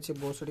आइछ भने चाहिँ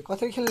भोसडी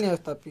कसरी खेल्ने हो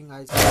त पिङ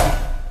आइछ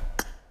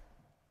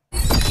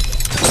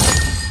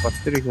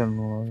कसरी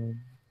खेल्नु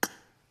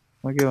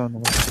म के भन्नु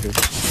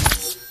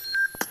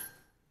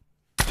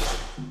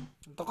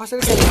त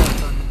कसरी खेल्ने हो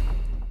त अनि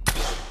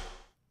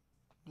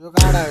यो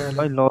कहाँ आयो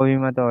खै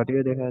लबीमा त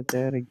हरियो देखाएको छ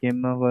यार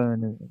गेममा गयो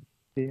भने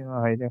त्यही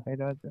हाई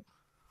देखाइरहेको छ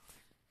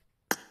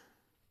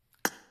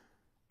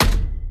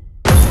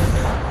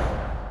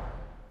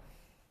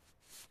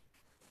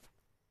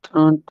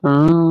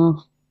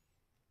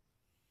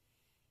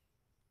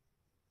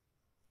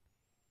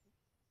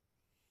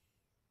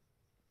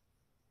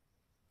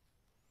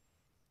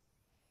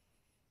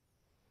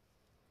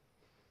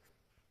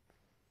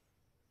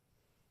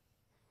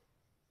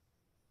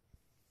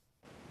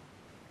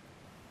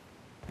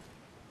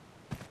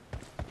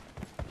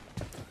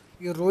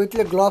यो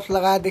रोहितले ग्लोभ्स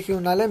लगाएदेखि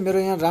हुनाले मेरो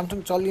यहाँ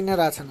रामसँग चलि नै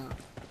रहेछ छैन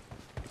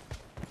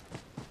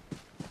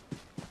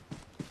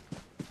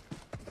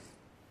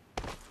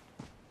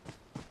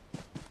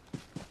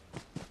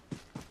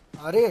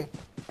अरे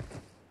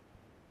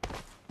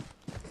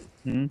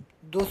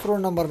दोस्रो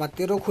नम्बरमा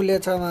तेरो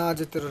खुलेछ अझ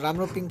तेरो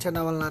राम्रो पिङ छ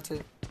नवलना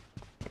चाहिँ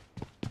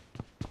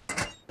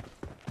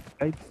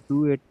खै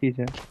 280 छ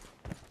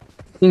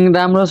पिङ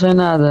राम्रो छैन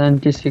आज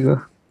एनटीसी को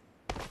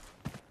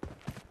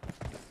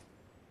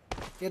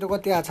तेरो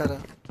कति आछ र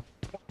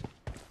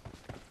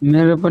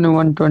मेरो पनि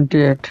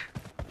 128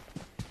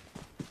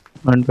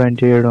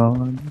 128 हो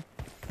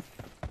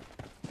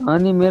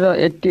अनि मेरो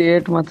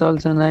 88 मा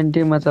चल्छ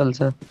 90 मा चल्छ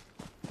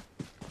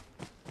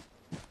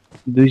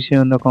 200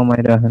 भन्दा कम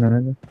आइरहेको छैन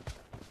रहेछ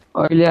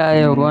अहिले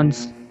आयो वन्स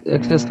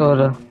एक्सेस गर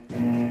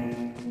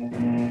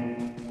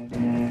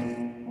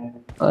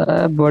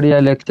बढिया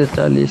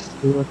 140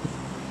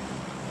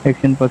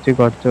 एकछिन पछि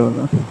घट्छ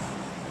होला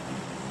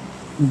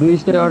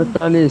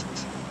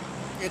 248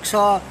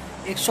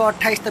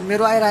 128 त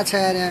मेरो आइरहेछ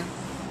यार यहाँ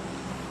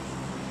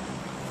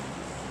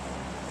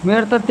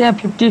मेरो त त्यहाँ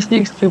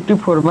 56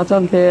 54 मा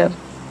चल्थ्यो यार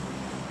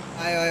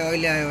आयो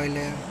अहिले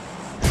आयो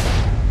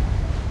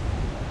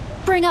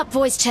Bring up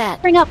voice chat.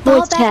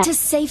 Fall back to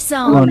safe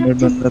zone. 200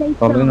 भन्दा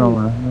तलै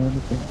नभए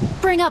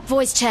Bring up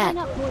voice chat.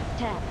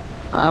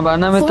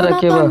 भन मित्र Form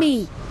के up भयो on me.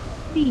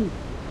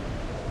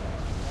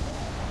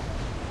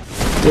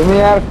 तिमी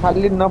यार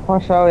खाली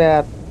नफसाऊ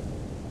यार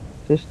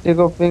 60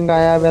 को पिङ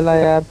आया बेला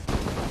यार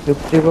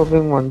 50 को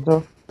पिङ भन्छ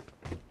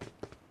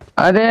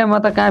अरे म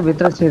त कहाँ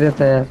भित्र छिरे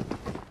त यार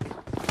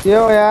के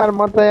हो यार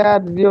म त यार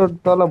यो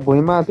तल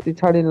भुइँमा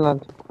पिछाडी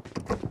लान्छु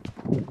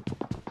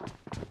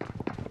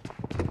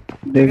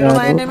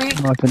मेरोमा enemy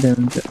नसोधे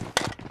हुन्छ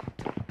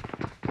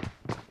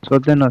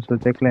सोध्दै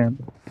नसोच एक्लै हुन्छ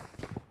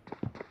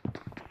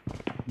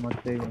म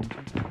त्यही हुन्छ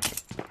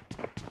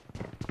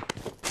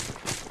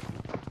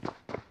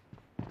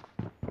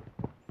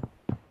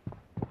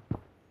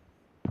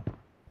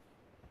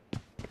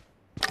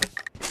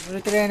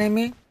मेरोतिर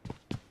enemy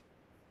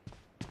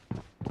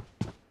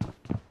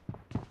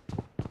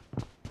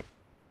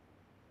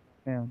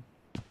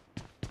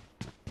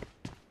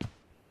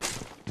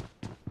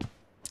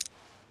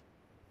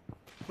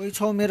कोही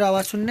छौ मेरो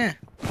आवाज सुन्ने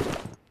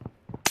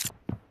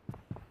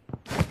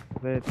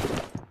वेट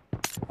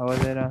आवाज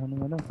आइरहेको छैन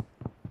मेरो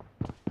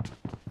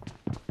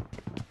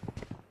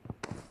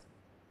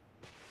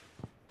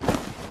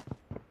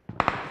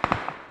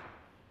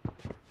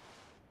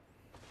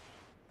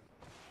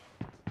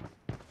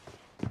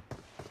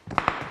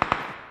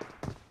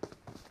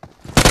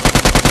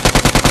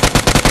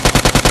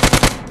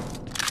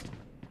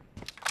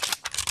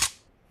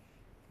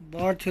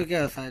बढ थियो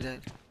क्या सायद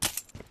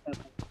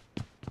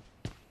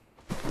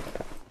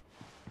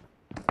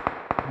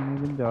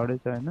पनि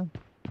झडेछ हैन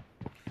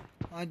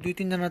दुई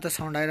तीन जना त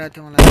साउन्ड आइरहेको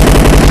थियो मलाई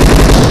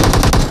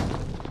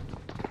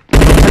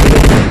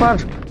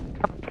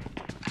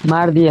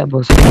मार दिया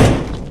बस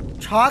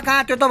छ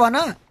कहाँ त्यो त भन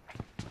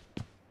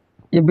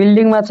यो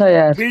बिल्डिङ मा छ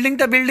यार बिल्डिङ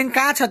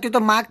कहाँ छ त्यो त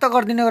मार्क त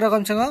गर्दिने गरेर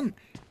कम से कम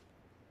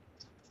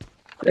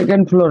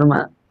सेकेन्ड फ्लोर मा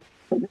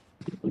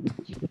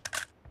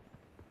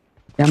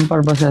क्याम्पर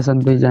बसेका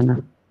छन् दुई जना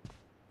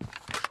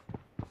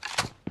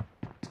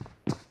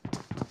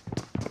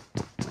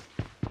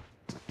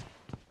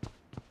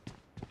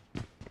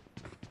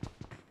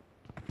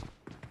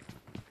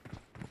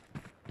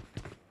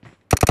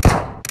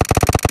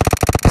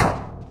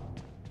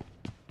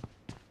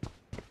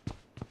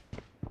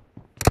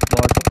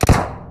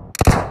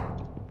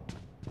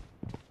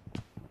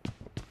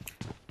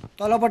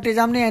तलपट्टि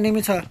जाम नि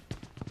एनिमी छ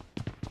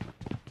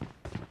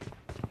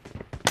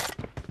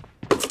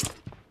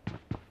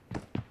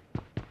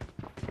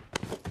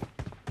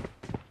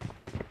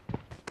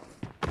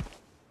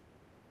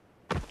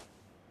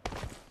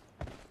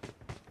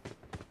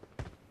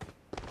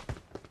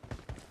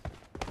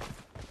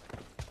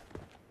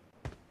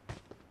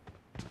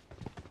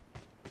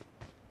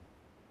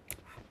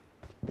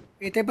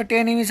यतैपट्टि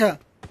एनिमी छ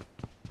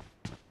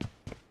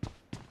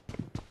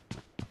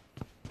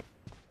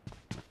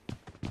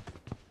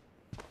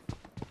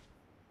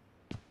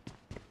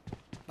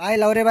भाइ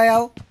लौरे भाइ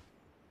आऊ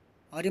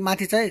हरि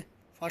माथि छ है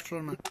फर्स्ट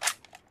फ्लोरमा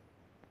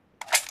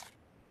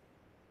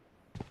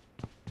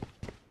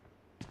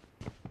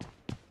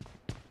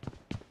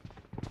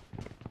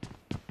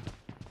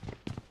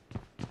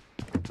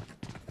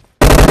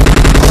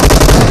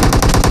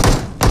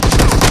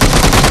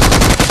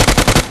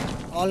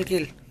ऑल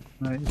किल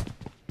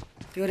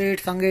त्यो रेड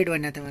सँगै हिट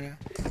भन्ने थियो मैले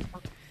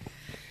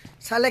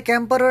साले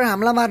क्याम्परहरू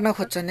हामीलाई मार्न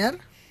खोज्छन् यार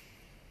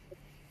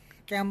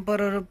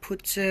क्याम्परहरू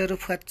फुच्चेहरू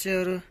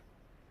फच्चेहरू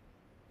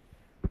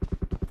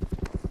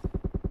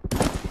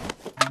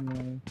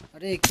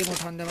अरे के म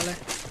उठाउँदै मलाई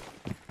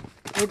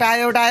एउटा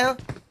आयो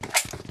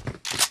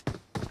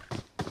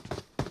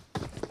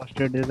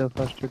फर्स्ट एड दे दो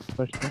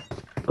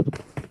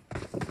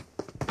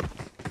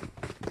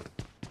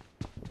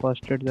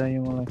फर्स्ट एड चाहिए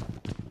मलाई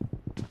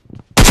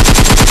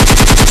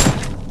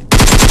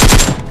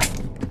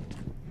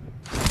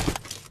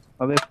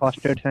अबे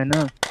फर्स्ट एड छैन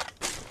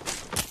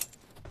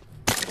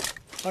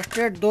फर्स्ट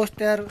एड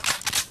दोस्त यार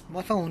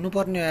मसँग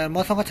हुनुपर्ने हो यार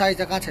मसँग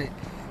चाहिन्छ कहाँ छ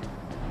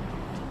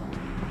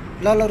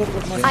ल रुक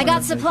I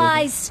got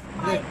supplies.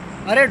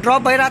 अरे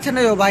ड्रप भइरहेको छैन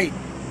यो भाइ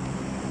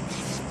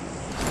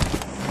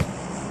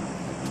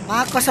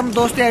मा कसम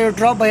दोस्त यार यो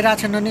ड्रप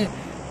भइरहेको छैन नि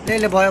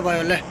ले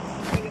भयो ले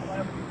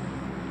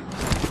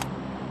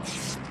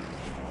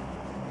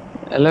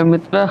हेलो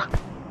मित्र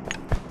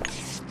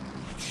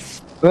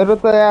मेरो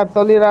त यार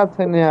चलिरहेको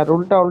छैन यार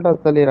उल्टा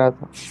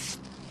चलिरहेको छ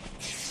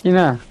किन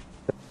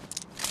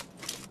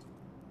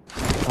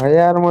भाइ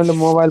यार मैले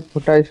मोबाइल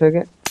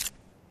फुटाइसकेँ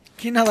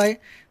किन भाइ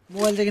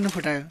मोबाइल चाहिँ किन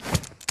फुटायो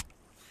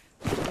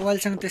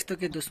मोबाइलसँग त्यस्तो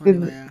के दुश्मनी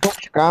भयो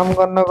काम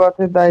गर्न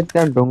गर्थेँ दाइ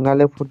त्यहाँ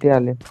ढुङ्गाले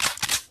फुटिहाल्यो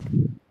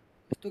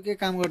यस्तो के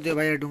काम गरिदियो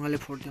भाइ ढुङ्गाले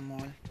फोडिदियो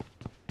मोबाइल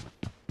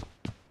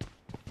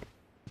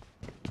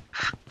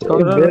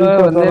छोरो रह्यो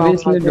भन्ने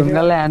रिसले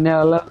ढुङ्गाले हान्यो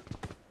होला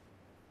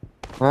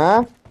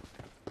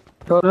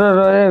छोरो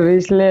रह्यो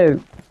रिसले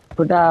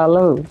फुटा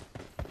होला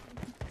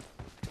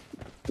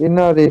किन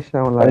रिस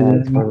आउँला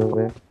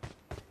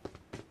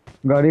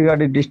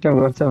घरि डिस्टर्ब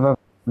गर्छ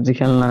पब्जी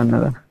खेल्न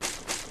भनेर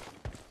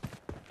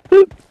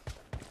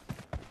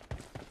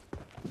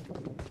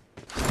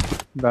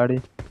गाडी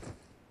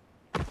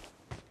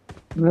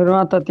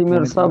मेरोमा त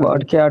तिमीहरू सब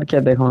अड्के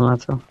देखाउन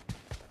छ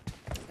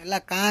यसलाई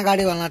कहाँ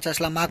गाडी भल्न छ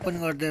यसलाई माग पनि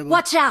गरिदियो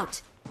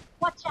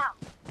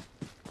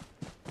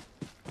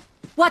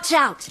Watch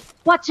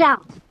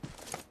out!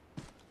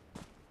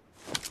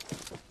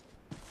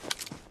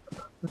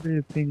 अरे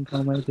पिंक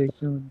कमाइदियो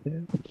के हुन्थ्यो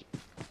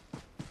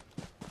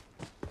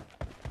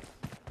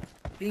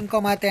पिङ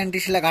कमाते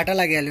एनटिसीलाई घाटा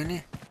लागिहाल्यो नि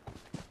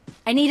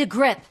I need a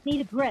grip.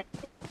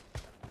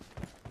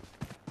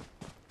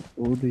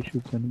 ओ देशु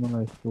जन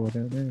मलाई यस्तो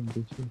गर्यो भने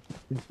देशु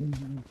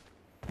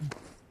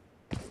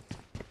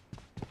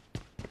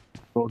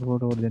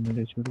फोड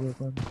दिनुले सुरु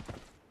गर्नु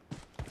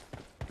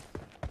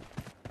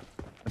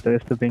त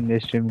यस्तो पिङ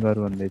स्ट्रिम गर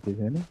भन्दै थियो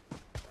हैन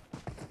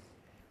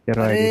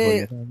तेरो आइडी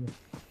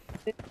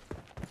बोलेर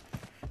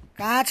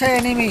कहाँ छ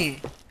एनिमी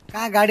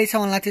कहाँ गाडी छ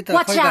मलाई त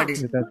Watch खोइ out. गाडी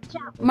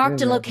Mark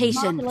the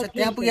location.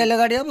 त्यहाँ पुगिहाल्यो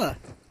गाडी अब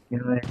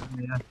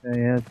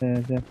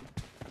यहाँ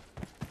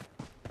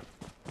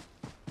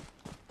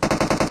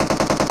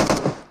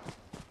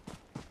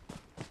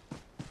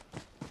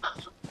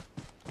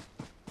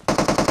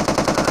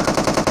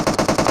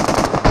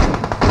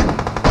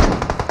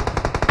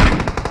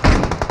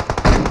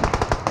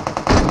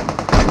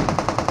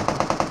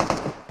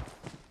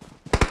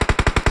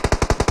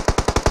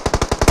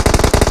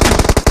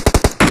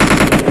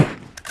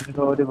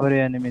और भरे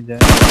एनिमी जाए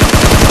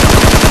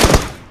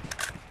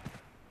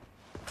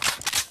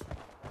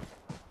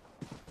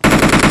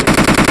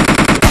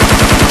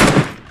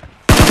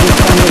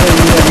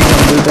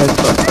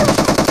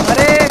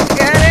अरे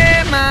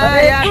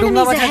माया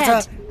ढुङ्गा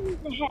बसेछ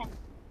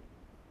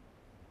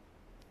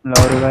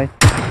लौरे भाइ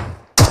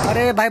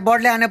अरे भाइ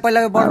बडले आने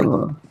पहिला यो बड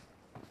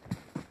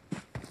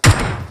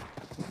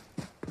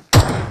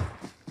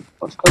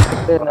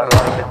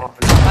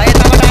भाइ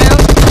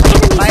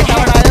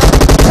यताबाट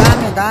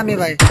आयो दामी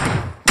भाइ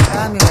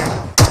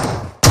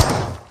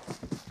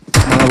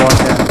मलाई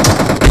बस्छ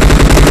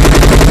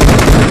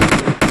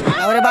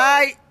अरे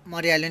भाइ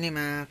मरिहाल्यो नि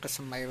मा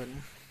कसम भाइ भन्नु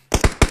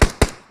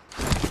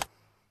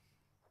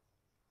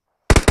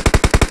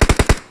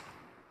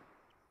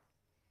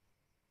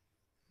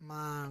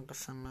मा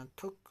कसम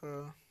थुक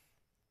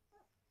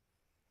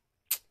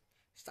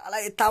साला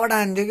यताबाट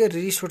हान्थ्यो कि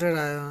रिस उठेर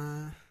आयो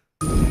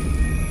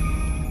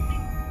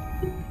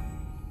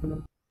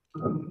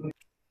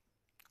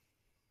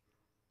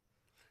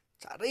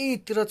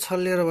चारैतिर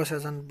छल्लिएर बसेका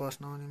छन्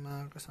बस्न पनि मा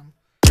कसम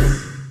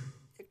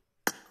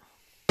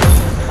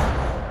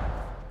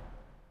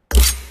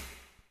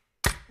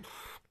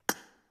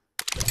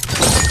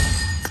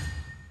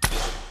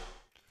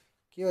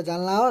के हो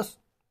जान्ला होस्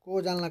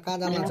को जान्ला कहाँ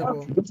जान्ला छ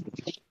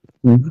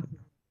को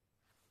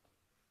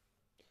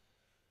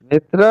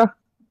मित्र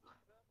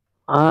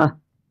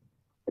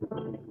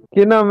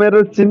किन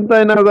मेरो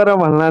चिन्ता नगर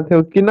भन्ला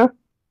थियो किन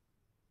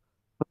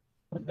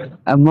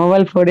अब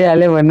मोबाइल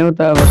फोडिहाल्यो भन्नु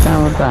त अब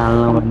कहाँबाट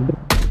हाल्न भन्नु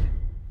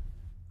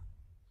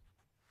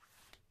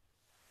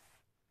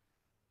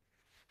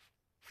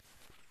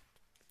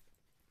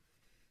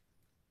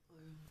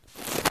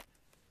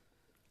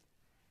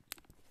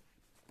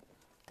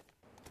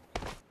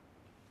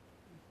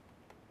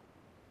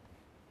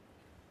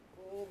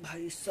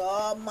भाई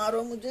साहब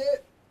मारो मुझे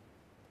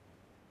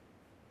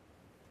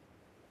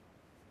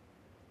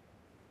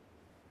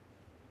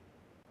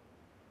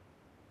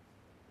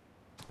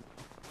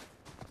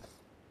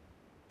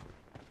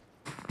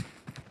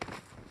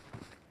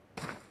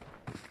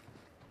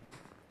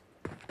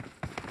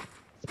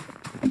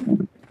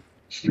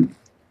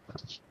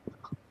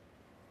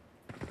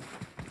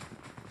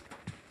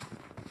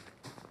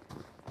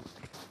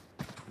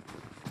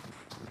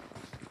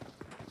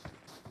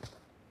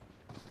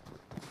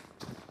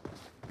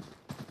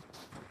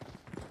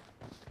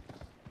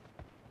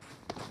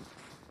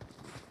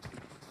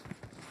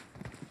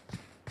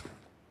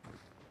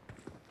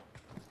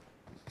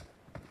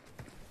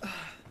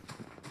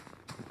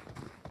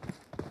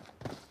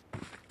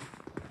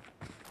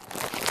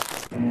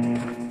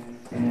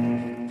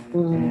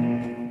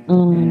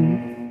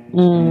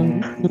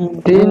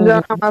तीन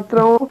जना मात्र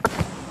हूँ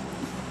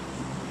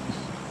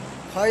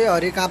खै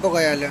हरि कहाँ पो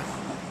गइहाल्यो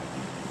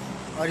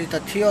हरि त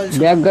थियो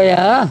अहिलेसम्म ब्याग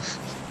गया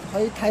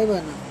खै थाहै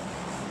भएन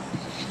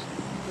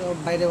त्यो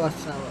बाहिर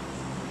बस्छ अब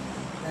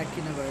ब्याग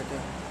किन गयो त्यो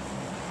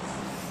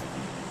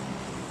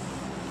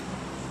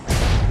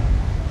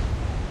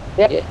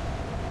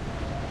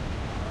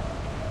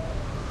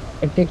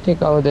ठिक ठिक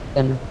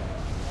आउँदैन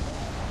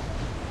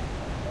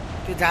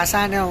त्यो झासा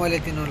हाने हो मैले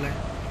तिनीहरूलाई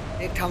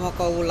एक ठाउँमा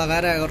कौ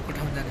लगाएर अर्को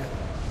ठाउँ जाने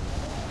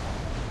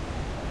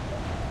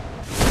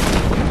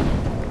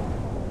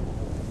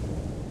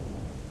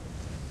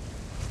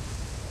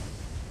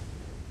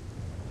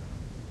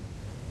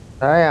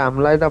भाइ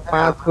हामीलाई त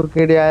 5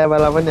 कुर्केडी आए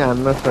बेला पनि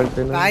हान्न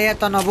सक्दैन भाइ यार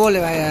त नबोले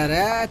भाइ यार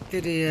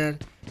तेरि यार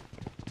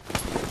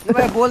यो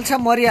भाइ बोल्छ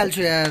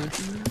मरिहाल्छु यार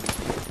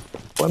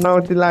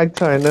पनौती लाग्छ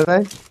होइन त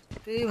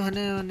त्यही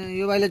भने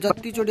यो भाइले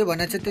जतिचोटि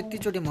भनेको छ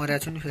त्यतिचोटि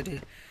मरेको छु नि फेरि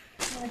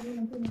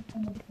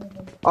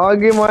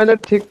अघि मैले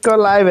ठिक्क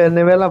लाइभ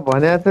हेर्ने बेला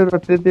भनेको छु र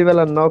त्यति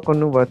बेला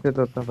नकर्नु भयो त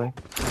तपाईँ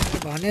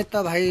भने त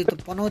भाइ त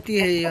पनौती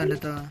है भने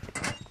त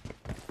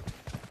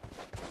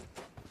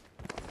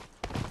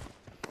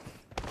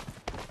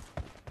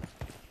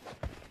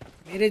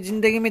मेरे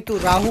जिंदगी में तू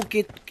राहु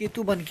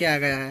केतु बन के आ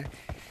गया है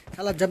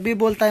साला जब भी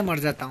बोलता है मर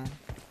जाता हूँ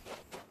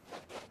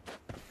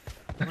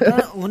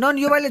हुन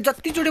नि यो भाइले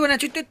जतिचोटि भनेको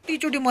छु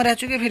त्यतिचोटि मरेको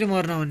छु क्या फेरि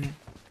मर्न हुने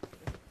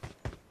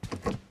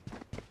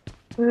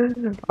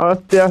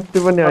अस्ति अस्ति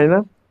पनि होइन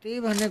त्यही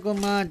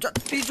भनेकोमा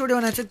जतिचोटि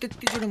भनेको छु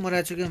त्यतिचोटि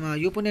मरेको छु क्या म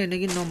यो पनि होइन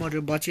कि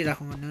नमर्यो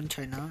बचिराखौँ भन्ने पनि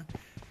छैन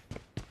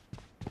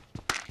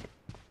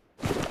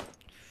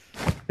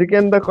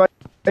चिकन त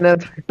कहिले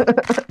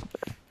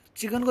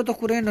चिकनको त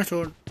कुरै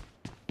नछोड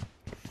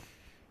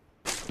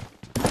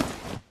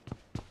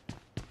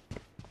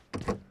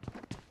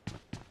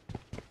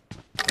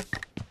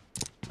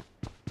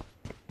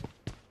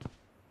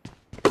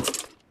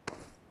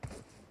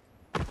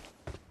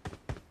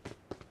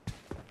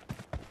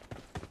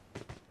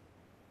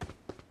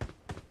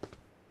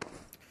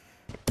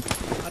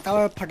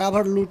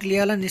फटाफट लुट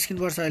लिएर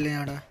निस्किनुपर्छ अहिले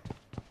यहाँबाट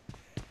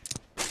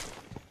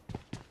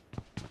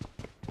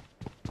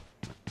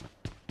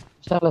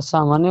साला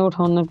सामानै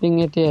उठाउन पिङ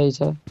यति आइछ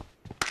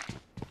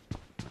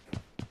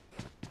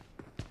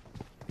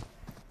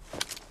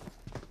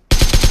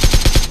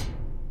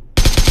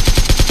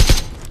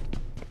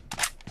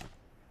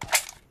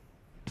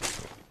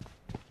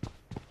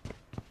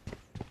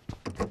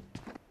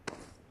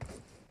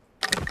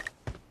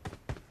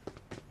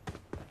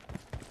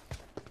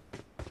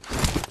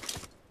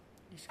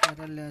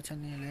ल्याएको छ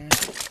नि यसले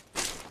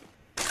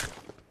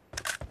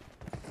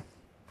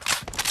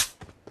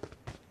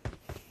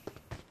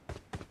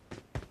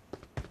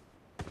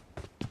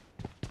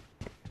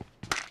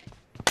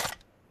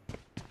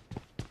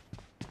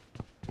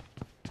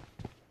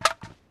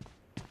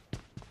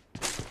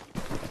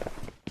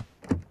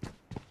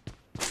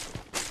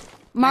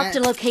Marked a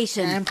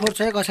location. M4 छ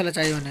कसैलाई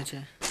चाहियो भने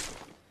चाहिँ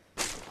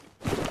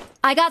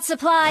I got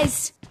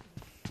supplies.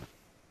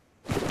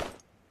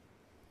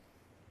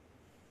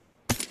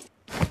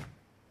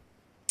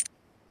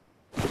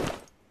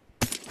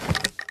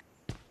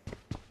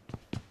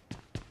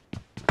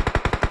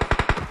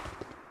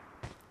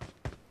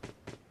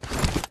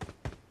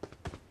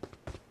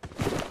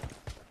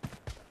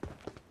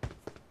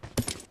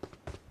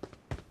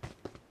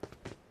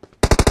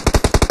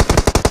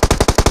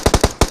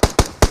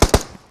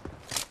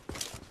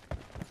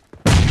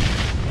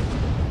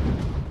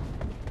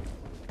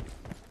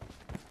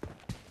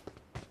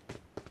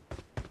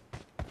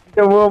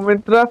 वो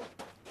मित्र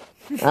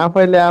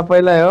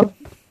आफैलाई हो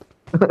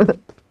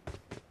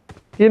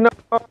किन के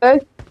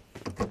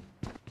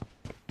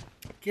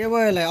भयो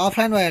यसलाई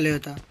अफलाइन भइहाल्यो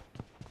त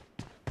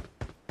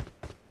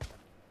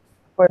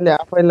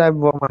आफैलाई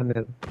बो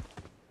मानेर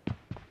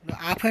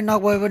आफै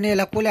नगयो भने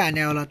यसलाई कसले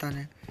हाने होला त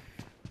नि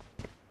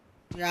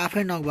यो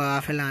आफै नगयो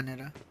आफैलाई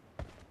हानेर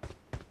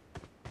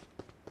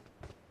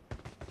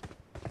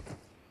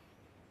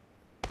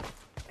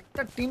त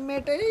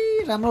टिममेटै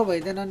राम्रो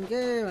भइदिएनन्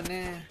के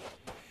भने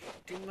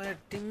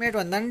टिममेट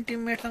भन्दा नि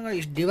टिममेटसँग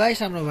डिभाइस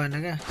राम्रो भएन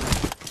क्या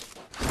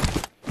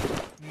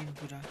मेन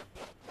कुरा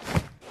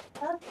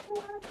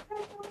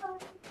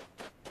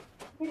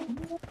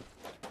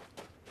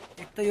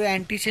एक त यो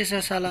एन्टी छ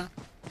साला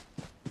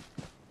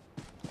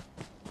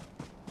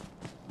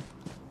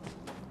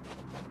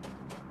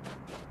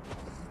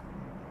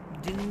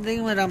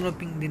जिन्दगीमा राम्रो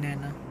पिङ दिने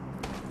होइन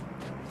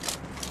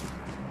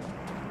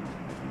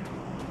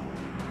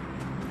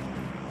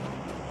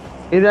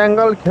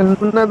इरेंगल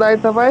खेल्नु न दाइ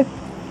तपाईँ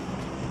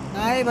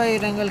नाइ भाइ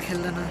रङ्गल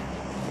खेल्दैन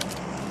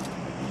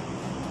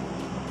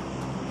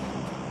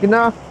किन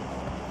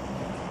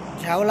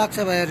झ्याउ लाग्छ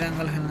भाइ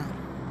रङ्गल खेल्न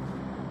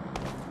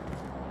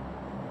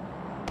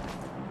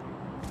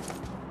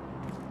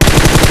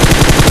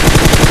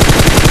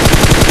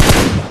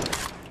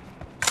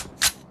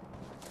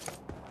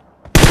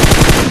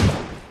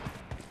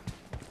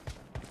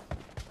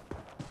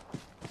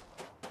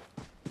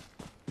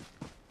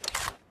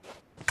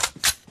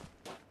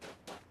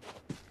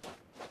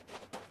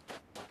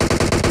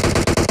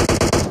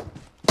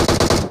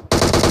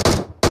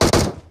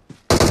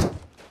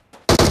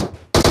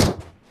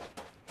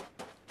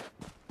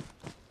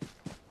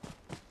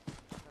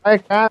भाइ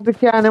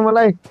कहाँदेखि आने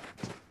मलाई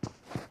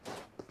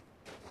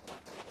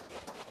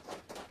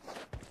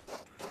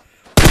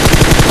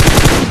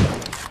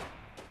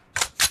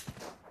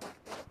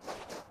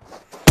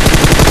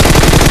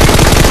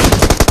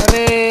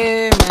अरे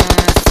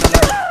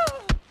साला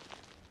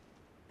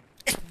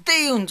यस्तै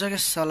हुन्छ क्या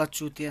साला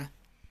चुतिया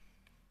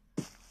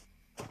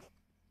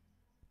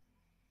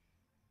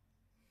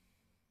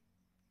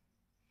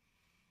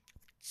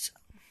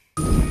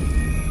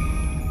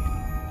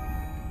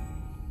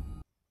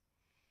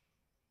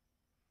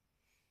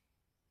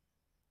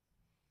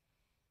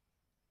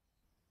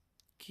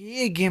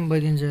के गेम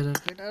भइदिन्छ र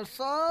केटाहरू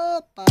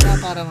सब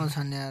पारामा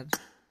छन् यार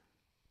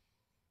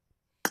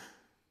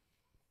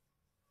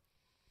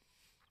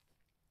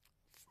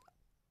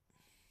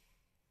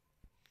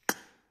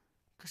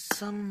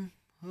कसम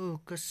हो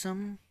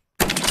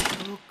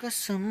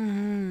कसम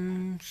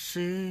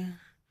से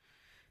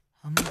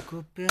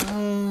हमको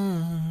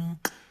प्यार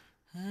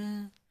है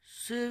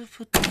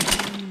सिर्फ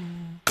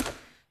तुमसे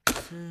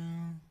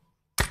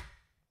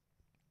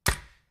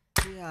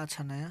के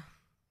आछ नयाँ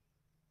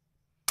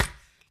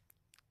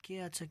के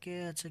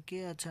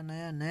आछ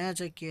नयाँ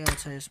चाहिँ के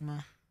आछ यसमा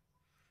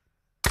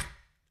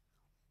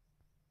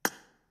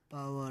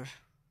पावर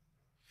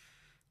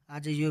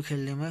आज यो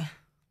खेल्ने म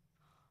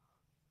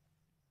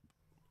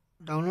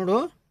डाउनलोड हो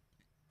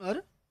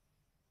अरे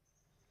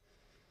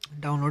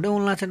डाउनलोडै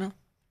हुन छैन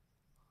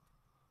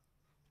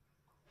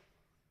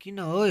किन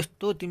हो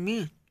यस्तो तिमी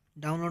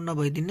डाउनलोड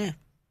नभइदिने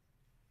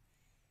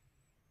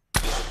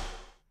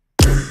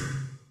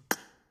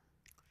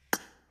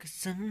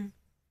कसम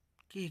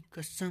की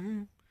कसम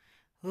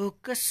हो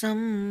कसम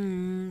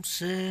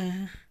से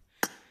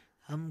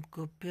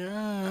हमको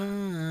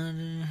प्यार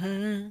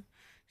है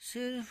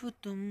सिर्फ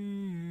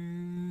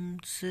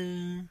तुमसे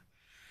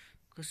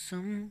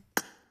कसम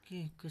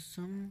की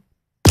कसम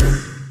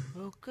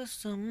हो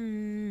कसम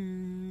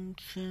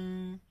से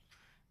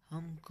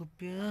हमको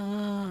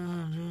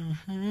प्यार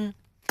है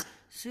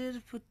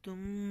सिर्फ तुम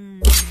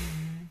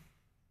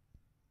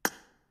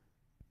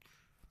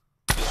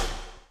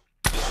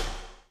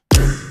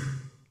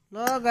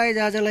ल गाइज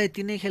आजलाई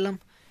यति नै खेलौँ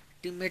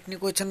टिममेट नि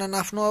कोही छैन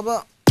आफ्नो अब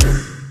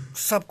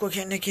सबको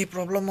खेल्ने केही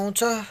प्रब्लम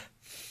आउँछ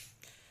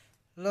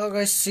ल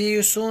guys see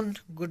you soon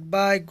good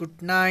by good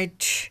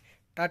night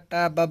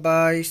tata bye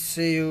by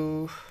C you